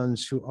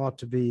ones who ought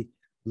to be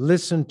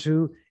listened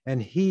to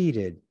and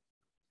heeded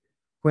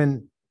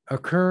when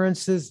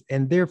occurrences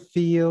in their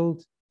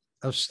field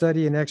of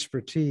study and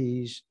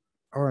expertise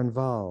are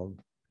involved.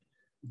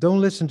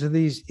 Don't listen to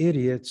these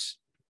idiots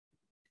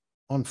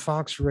on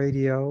Fox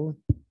Radio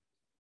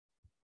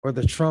or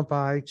the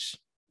Trumpites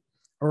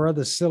or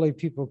other silly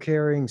people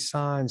carrying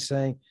signs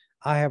saying,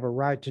 I have a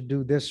right to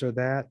do this or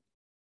that,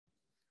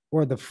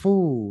 or the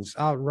fools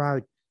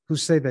outright who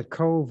say that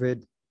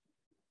COVID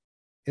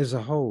is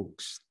a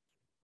hoax.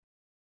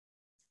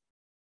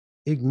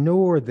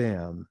 Ignore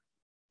them.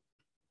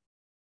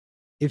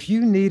 If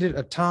you needed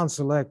a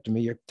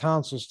tonsillectomy, your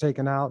tonsils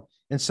taken out,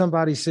 and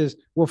somebody says,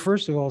 well,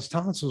 first of all,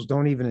 tonsils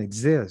don't even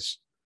exist.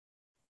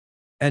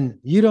 And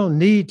you don't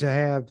need to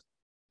have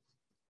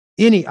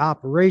any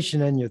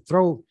operation in your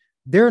throat.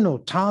 There are no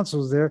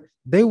tonsils there.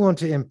 They want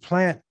to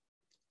implant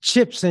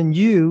chips in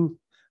you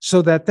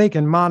so that they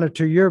can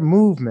monitor your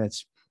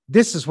movements.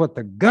 This is what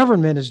the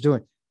government is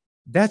doing.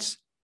 That's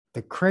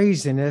the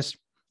craziness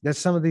that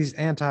some of these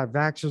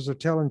anti-vaxxers are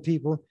telling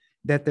people,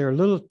 that there are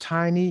little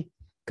tiny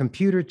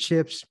computer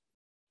chips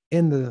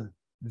in the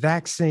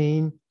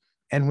vaccine.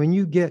 And when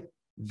you get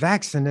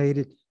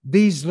vaccinated,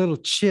 these little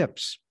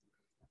chips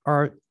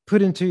are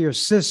put into your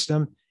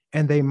system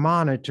and they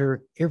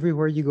monitor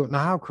everywhere you go.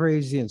 Now, how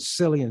crazy and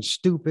silly and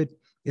stupid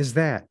is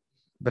that?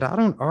 But I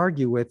don't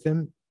argue with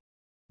them.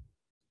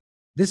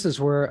 This is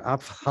where I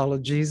follow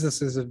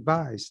Jesus's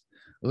advice.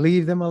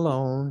 Leave them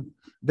alone.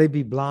 They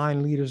be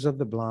blind leaders of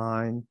the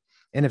blind.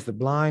 And if the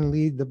blind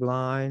lead the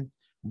blind,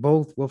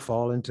 both will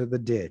fall into the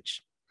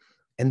ditch.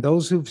 And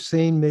those who've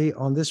seen me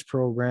on this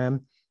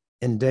program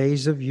in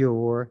days of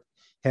yore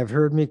have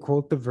heard me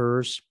quote the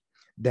verse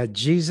that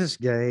Jesus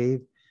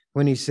gave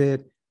when he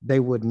said,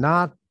 they would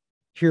not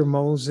hear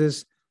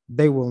Moses,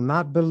 they will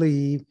not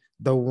believe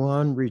the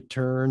one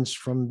returns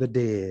from the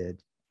dead.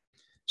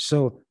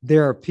 So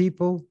there are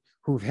people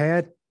who've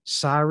had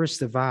Cyrus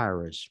the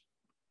virus,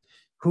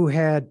 who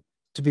had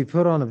to be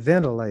put on a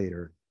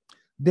ventilator,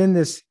 then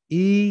this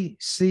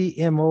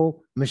ECMO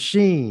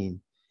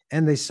machine,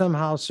 and they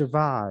somehow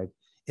survived.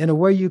 In a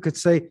way, you could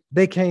say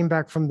they came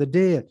back from the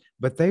dead,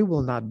 but they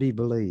will not be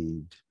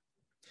believed.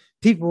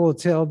 People will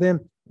tell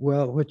them,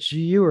 well, what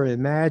you are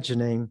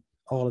imagining,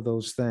 all of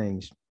those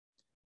things.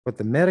 What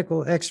the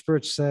medical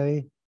experts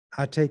say,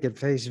 I take at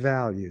face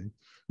value,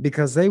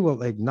 because they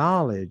will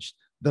acknowledge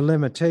the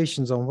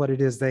limitations on what it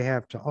is they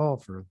have to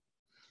offer.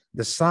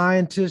 The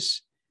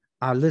scientists,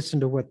 I listen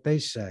to what they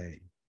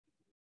say.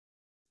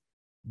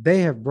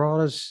 They have brought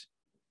us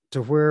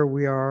to where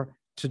we are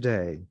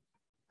today,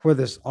 where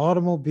this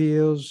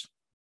automobiles,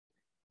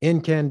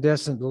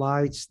 incandescent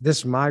lights,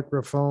 this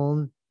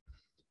microphone,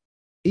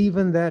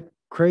 even that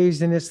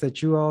craziness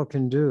that you all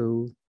can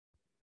do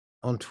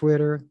on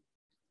Twitter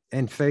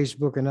and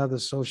Facebook and other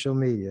social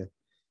media,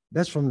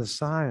 that's from the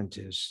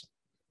scientists.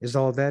 Is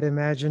all that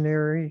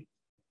imaginary?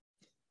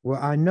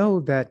 Well, I know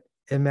that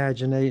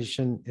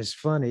imagination is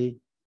funny.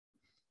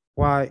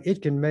 Why,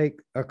 it can make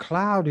a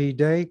cloudy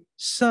day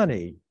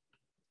sunny.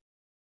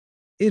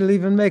 It'll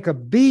even make a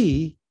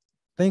bee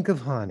think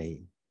of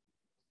honey.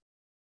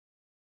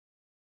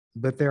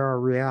 But there are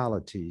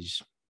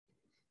realities.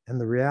 And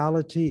the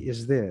reality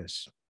is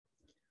this.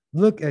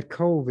 Look at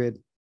COVID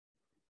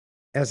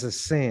as a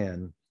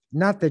sin.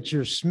 Not that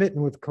you're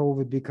smitten with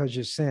COVID because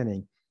you're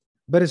sinning,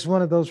 but it's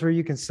one of those where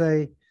you can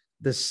say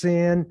the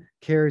sin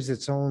carries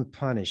its own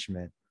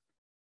punishment.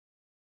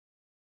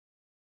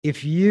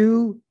 If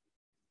you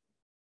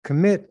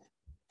commit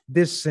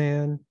this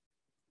sin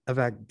of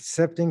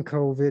accepting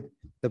COVID,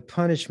 the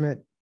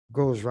punishment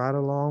goes right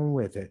along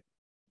with it.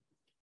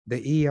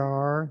 The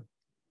ER,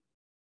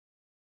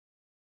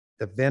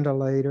 the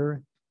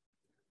ventilator,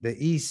 the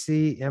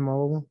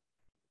ECMO,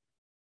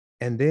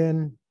 and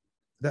then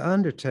the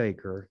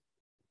Undertaker.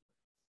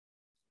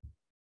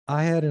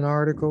 I had an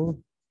article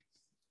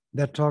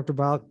that talked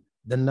about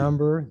the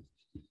number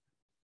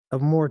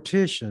of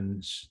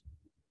morticians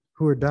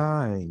who are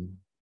dying.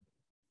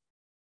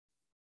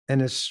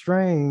 And it's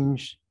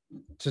strange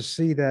to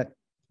see that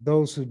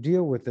those who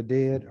deal with the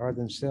dead are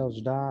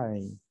themselves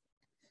dying.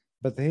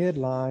 But the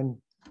headline,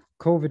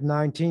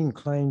 COVID-19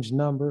 claims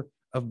number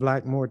of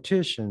Black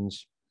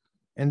morticians.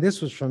 And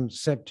this was from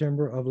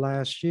September of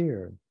last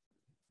year.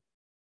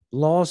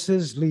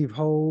 Losses leave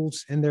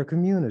holes in their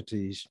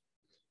communities.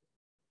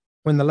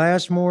 When the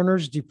last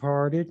mourners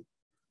departed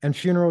and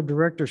funeral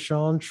director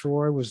Sean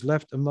Troy was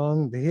left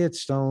among the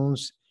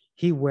headstones,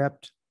 he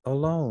wept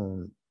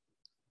alone.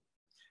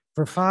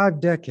 For 5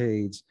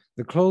 decades,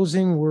 the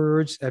closing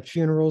words at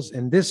funerals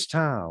in this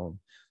town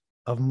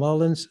of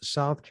Mullins,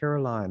 South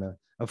Carolina,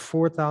 of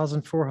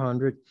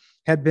 4,400,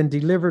 had been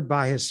delivered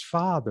by his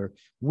father,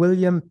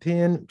 William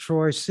Penn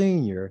Troy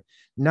Sr.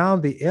 Now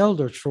the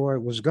elder Troy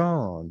was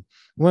gone,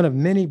 one of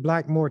many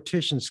Black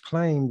morticians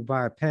claimed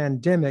by a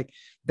pandemic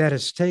that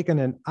has taken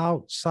an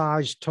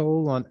outsized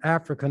toll on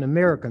African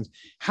Americans.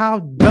 How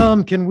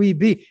dumb can we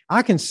be?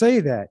 I can say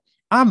that.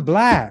 I'm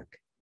Black.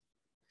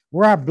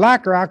 Were I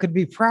Blacker, I could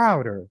be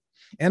prouder.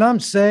 And I'm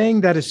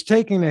saying that it's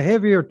taking a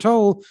heavier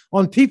toll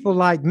on people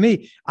like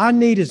me. I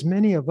need as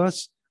many of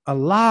us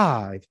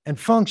alive and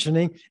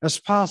functioning as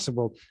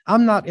possible.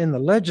 I'm not in the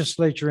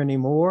legislature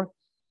anymore.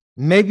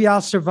 Maybe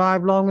I'll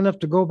survive long enough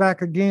to go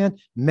back again.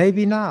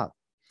 Maybe not.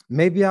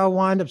 Maybe I'll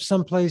wind up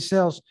someplace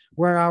else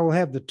where I will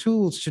have the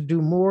tools to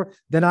do more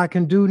than I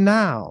can do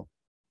now.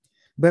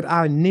 But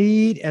I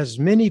need as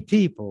many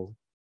people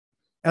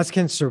as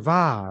can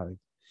survive.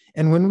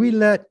 And when we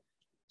let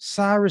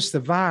Cyrus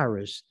the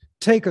virus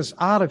take us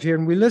out of here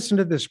and we listen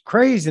to this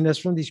craziness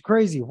from these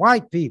crazy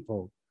white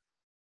people,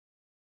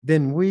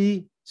 then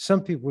we,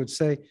 some people would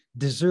say,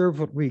 deserve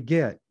what we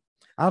get.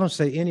 I don't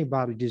say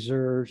anybody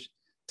deserves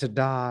to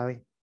die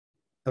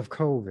of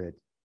COVID.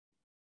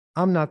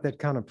 I'm not that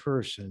kind of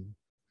person.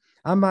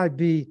 I might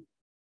be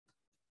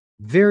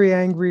very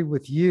angry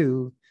with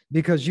you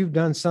because you've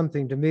done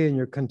something to me and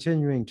you're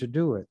continuing to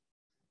do it.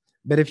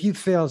 But if you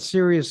fell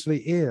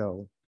seriously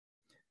ill,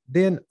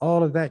 then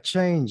all of that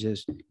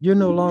changes. You're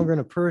no longer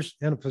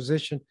in a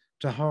position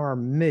to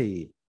harm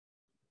me.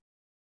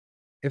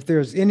 If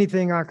there's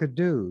anything I could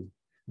do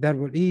that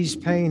would ease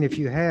pain if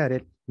you had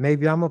it,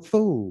 maybe I'm a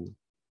fool,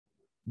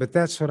 but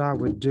that's what I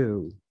would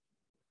do.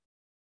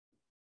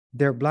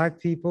 There are Black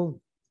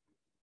people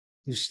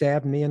who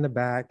stabbed me in the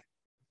back,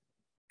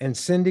 and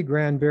Cindy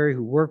Granberry,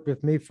 who worked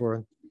with me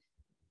for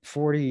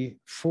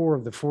 44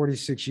 of the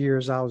 46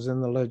 years I was in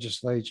the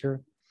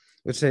legislature,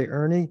 would say,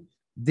 Ernie,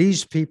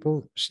 these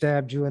people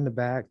stabbed you in the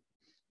back.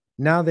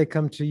 Now they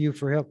come to you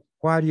for help.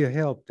 Why do you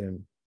help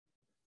them?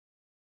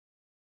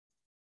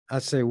 I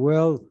say,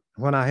 well,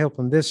 when I help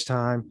them this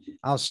time,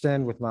 I'll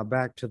stand with my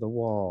back to the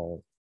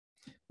wall.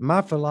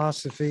 My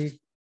philosophy,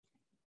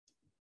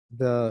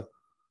 when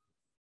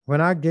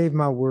I gave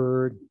my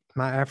word,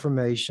 my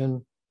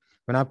affirmation,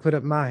 when I put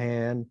up my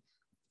hand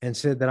and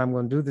said that I'm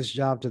going to do this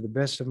job to the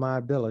best of my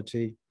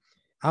ability,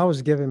 I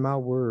was giving my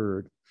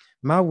word.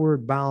 My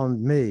word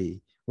bound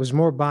me, was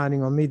more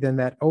binding on me than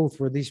that oath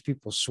where these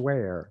people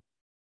swear,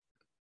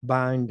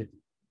 bind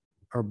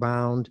or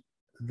bound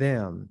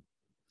them.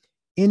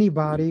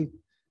 Anybody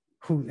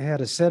who had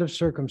a set of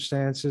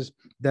circumstances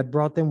that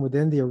brought them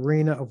within the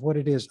arena of what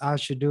it is I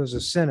should do as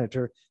a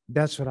senator,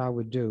 that's what I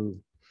would do.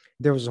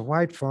 There was a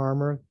white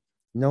farmer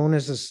known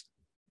as a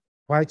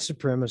white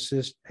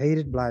supremacist,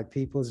 hated Black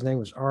people. His name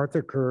was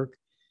Arthur Kirk.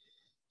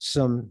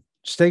 Some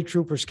state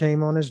troopers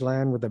came on his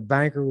land with a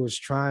banker who was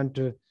trying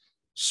to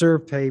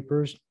serve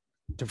papers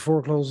to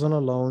foreclose on a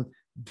loan.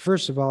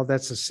 First of all,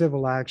 that's a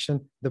civil action.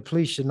 The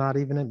police should not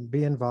even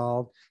be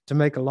involved. To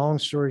make a long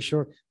story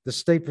short, the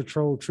state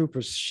patrol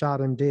troopers shot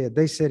him dead.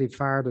 They said he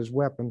fired his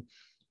weapon.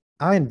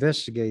 I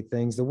investigate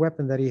things. The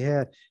weapon that he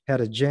had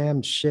a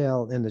jammed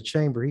shell in the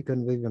chamber. He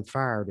couldn't have even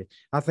fired it.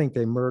 I think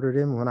they murdered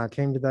him. When I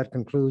came to that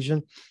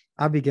conclusion,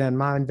 I began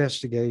my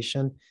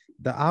investigation.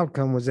 The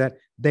outcome was that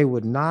they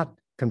would not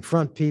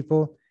confront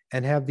people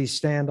and have these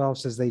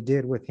standoffs as they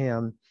did with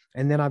him.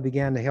 And then I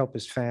began to help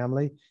his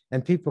family.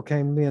 And people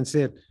came to me and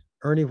said,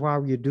 Ernie, why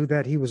would you do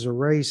that? He was a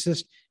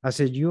racist. I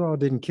said, you all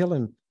didn't kill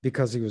him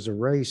because he was a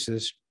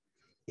racist.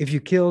 If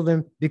you killed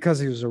him because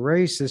he was a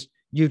racist,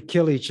 you'd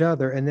kill each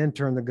other and then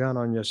turn the gun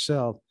on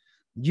yourself.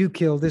 You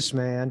killed this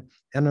man,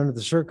 and under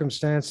the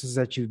circumstances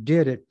that you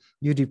did it,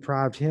 you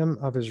deprived him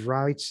of his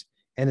rights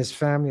and his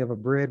family of a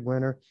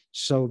breadwinner.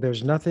 So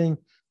there's nothing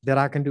that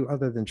I can do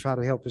other than try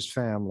to help his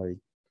family.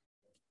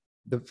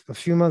 A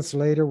few months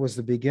later was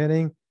the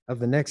beginning of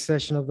the next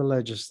session of the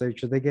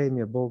legislature. They gave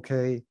me a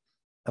bouquet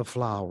of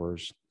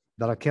flowers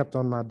that I kept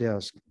on my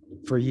desk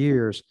for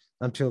years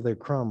until they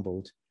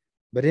crumbled.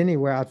 But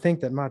anyway, I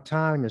think that my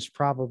time is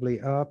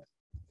probably up,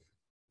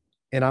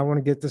 and I want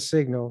to get the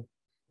signal.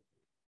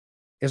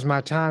 Is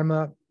my time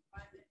up?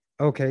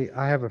 Okay,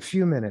 I have a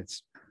few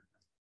minutes.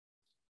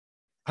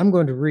 I'm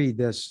going to read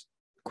this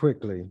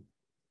quickly.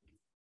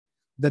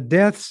 The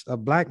deaths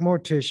of Black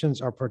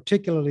morticians are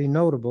particularly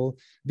notable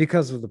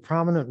because of the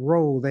prominent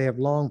role they have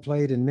long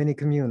played in many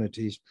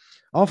communities.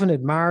 Often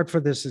admired for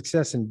their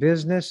success in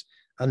business,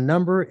 a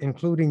number,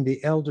 including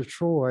the elder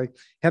Troy,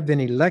 have been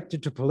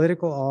elected to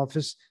political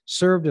office,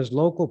 served as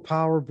local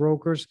power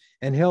brokers,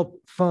 and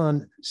helped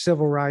fund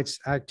civil rights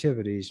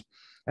activities.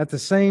 At the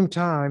same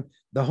time,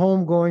 the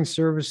homegoing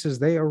services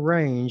they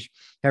arrange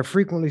have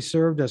frequently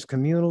served as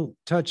communal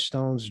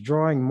touchstones,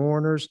 drawing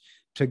mourners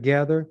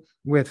together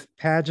with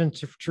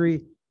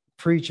pageantry,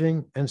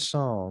 preaching, and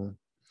song.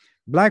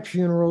 Black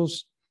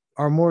funerals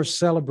are more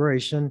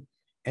celebration,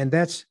 and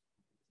that's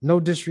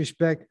no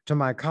disrespect to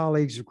my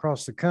colleagues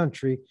across the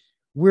country.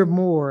 We're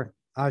more,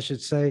 I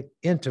should say,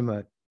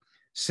 intimate,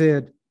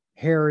 said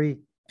Harry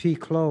P.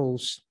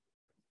 Close,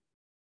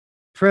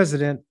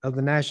 president of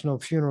the National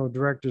Funeral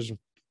Directors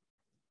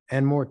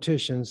and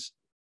Morticians.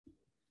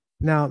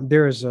 Now,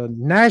 there is a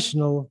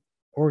national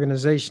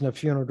organization of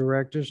funeral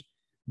directors,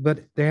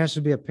 but there has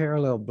to be a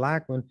parallel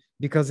Black one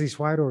because these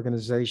white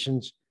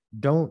organizations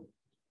don't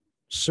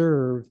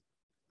serve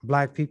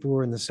Black people who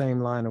are in the same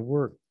line of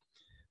work.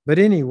 But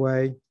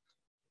anyway,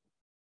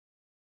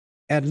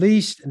 at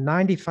least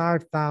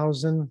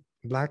 95,000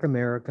 Black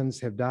Americans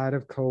have died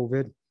of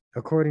COVID,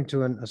 according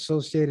to an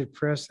Associated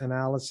Press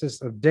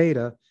analysis of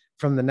data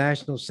from the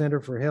National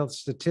Center for Health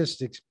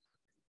Statistics,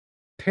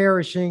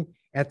 perishing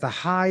at the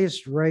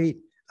highest rate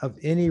of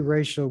any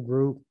racial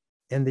group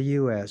in the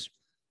US.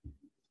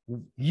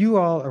 You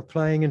all are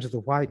playing into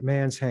the white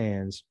man's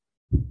hands.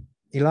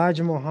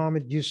 Elijah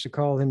Muhammad used to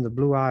call him the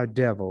blue-eyed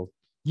devil.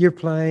 You're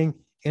playing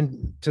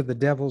into the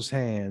devil's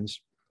hands.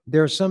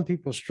 There are some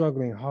people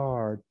struggling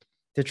hard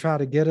to try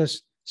to get us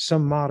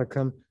some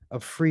modicum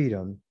of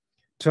freedom,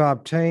 to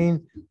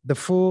obtain the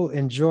full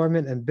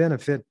enjoyment and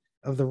benefit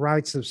of the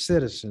rights of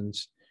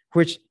citizens,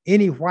 which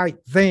any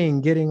white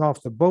thing getting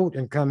off the boat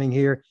and coming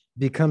here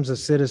becomes a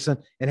citizen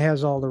and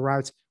has all the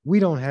rights. We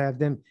don't have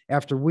them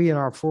after we and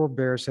our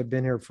forebears have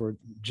been here for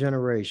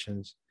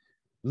generations,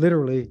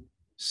 literally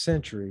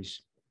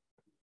centuries.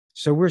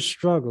 So we're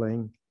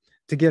struggling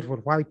to get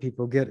what white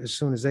people get as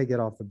soon as they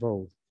get off the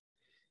boat.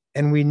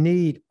 And we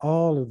need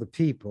all of the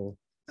people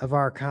of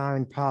our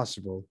kind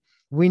possible.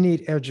 We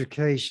need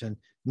education.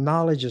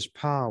 Knowledge is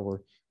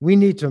power. We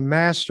need to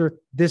master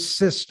this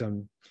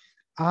system.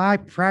 I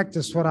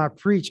practice what I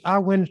preach. I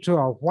went into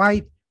a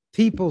white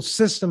people's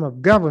system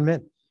of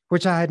government,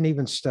 which I hadn't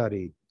even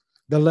studied,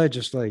 the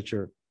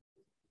legislature.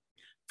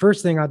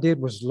 First thing I did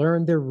was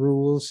learn their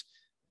rules,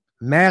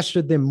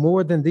 mastered them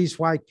more than these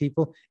white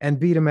people, and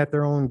beat them at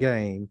their own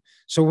game.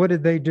 So what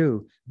did they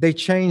do? They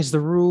changed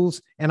the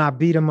rules, and I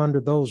beat them under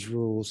those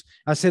rules.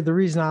 I said, the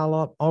reason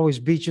I'll always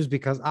beat you is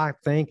because I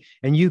think,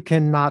 and you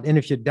cannot. And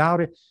if you doubt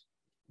it,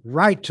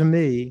 write to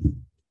me.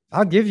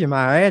 I'll give you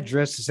my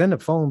address. It's in the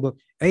phone book,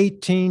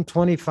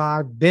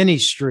 1825 Benny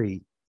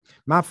Street.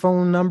 My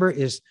phone number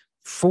is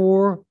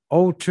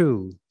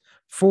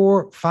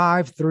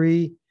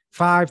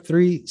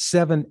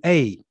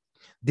 402-453-5378.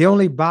 The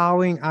only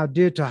bowing I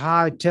did to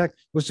high tech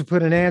was to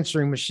put an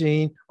answering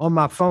machine on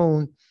my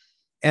phone.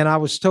 And I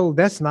was told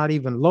that's not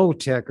even low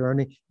tech,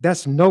 Ernie.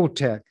 That's no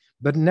tech.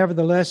 But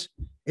nevertheless,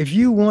 if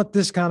you want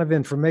this kind of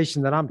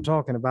information that I'm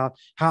talking about,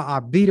 how I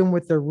beat them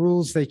with their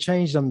rules, they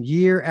change them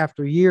year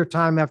after year,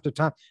 time after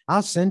time,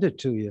 I'll send it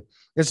to you.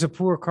 It's a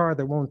poor car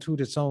that won't toot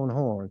its own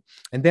horn.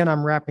 And then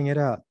I'm wrapping it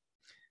up.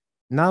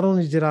 Not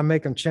only did I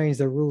make them change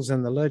their rules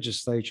in the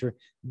legislature,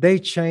 they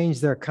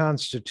changed their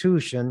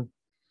constitution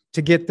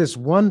to get this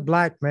one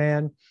Black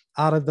man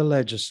out of the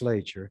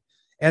legislature.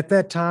 At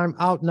that time,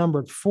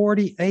 outnumbered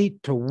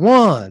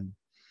 48-1.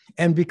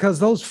 And because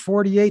those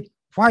 48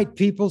 white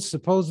people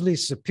supposedly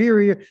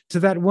superior to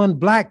that one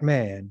Black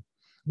man,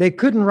 they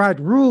couldn't write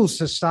rules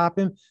to stop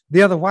him.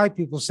 The other white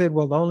people said,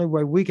 well, the only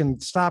way we can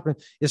stop him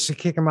is to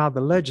kick him out of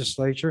the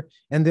legislature.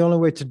 And the only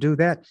way to do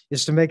that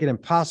is to make it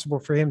impossible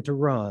for him to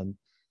run.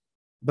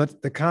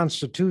 But the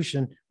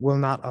Constitution will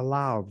not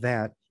allow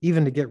that,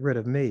 even to get rid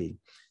of me.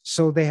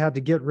 So they had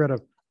to get rid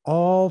of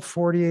all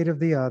 48 of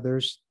the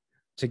others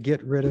to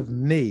get rid of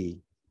me.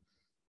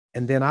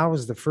 And then I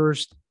was the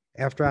first,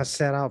 after I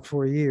sat out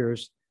 4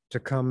 years, to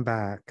come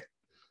back.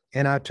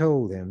 And I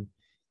told them,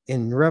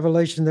 in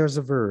Revelation, there's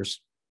a verse.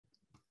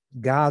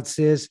 God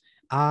says,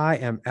 I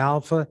am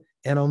Alpha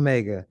and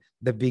Omega,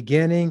 the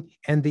beginning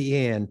and the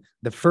end,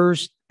 the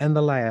first and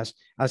the last.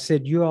 I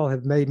said, you all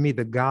have made me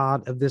the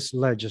God of this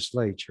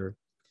legislature.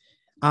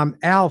 I'm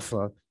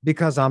Alpha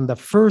because I'm the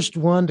first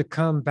one to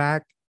come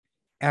back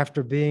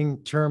after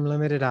being term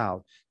limited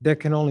out. There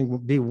can only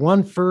be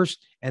one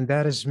first, and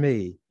that is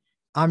me.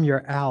 I'm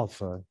your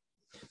Alpha.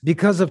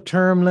 Because of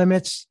term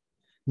limits,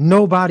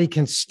 nobody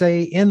can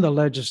stay in the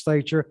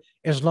legislature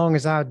as long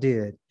as I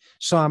did.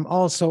 So I'm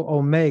also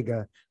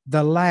Omega,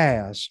 the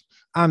last.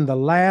 I'm the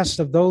last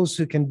of those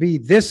who can be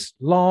this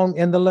long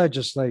in the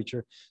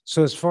legislature.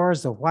 So as far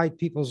as the white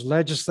people's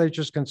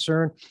legislature is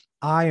concerned,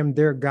 I am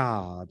their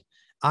God.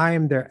 I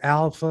am their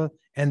Alpha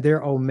and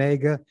their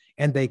Omega,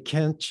 and they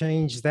can't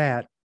change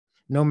that.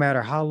 no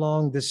matter how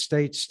long this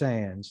state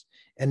stands.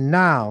 And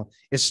now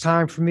it's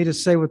time for me to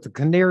say what the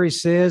canary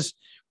says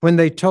when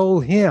they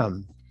told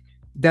him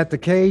that the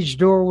cage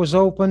door was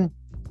open.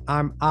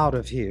 I'm out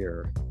of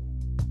here.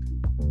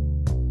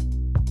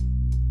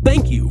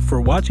 Thank you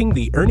for watching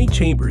The Ernie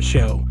Chambers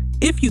Show.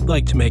 If you'd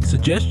like to make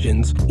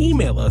suggestions,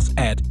 email us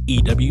at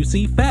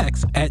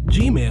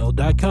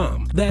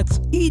ewcfacts@gmail.com. That's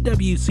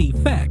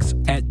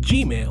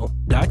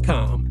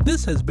ewcfacts@gmail.com.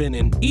 This has been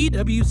an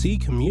EWC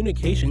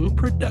Communication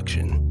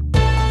production.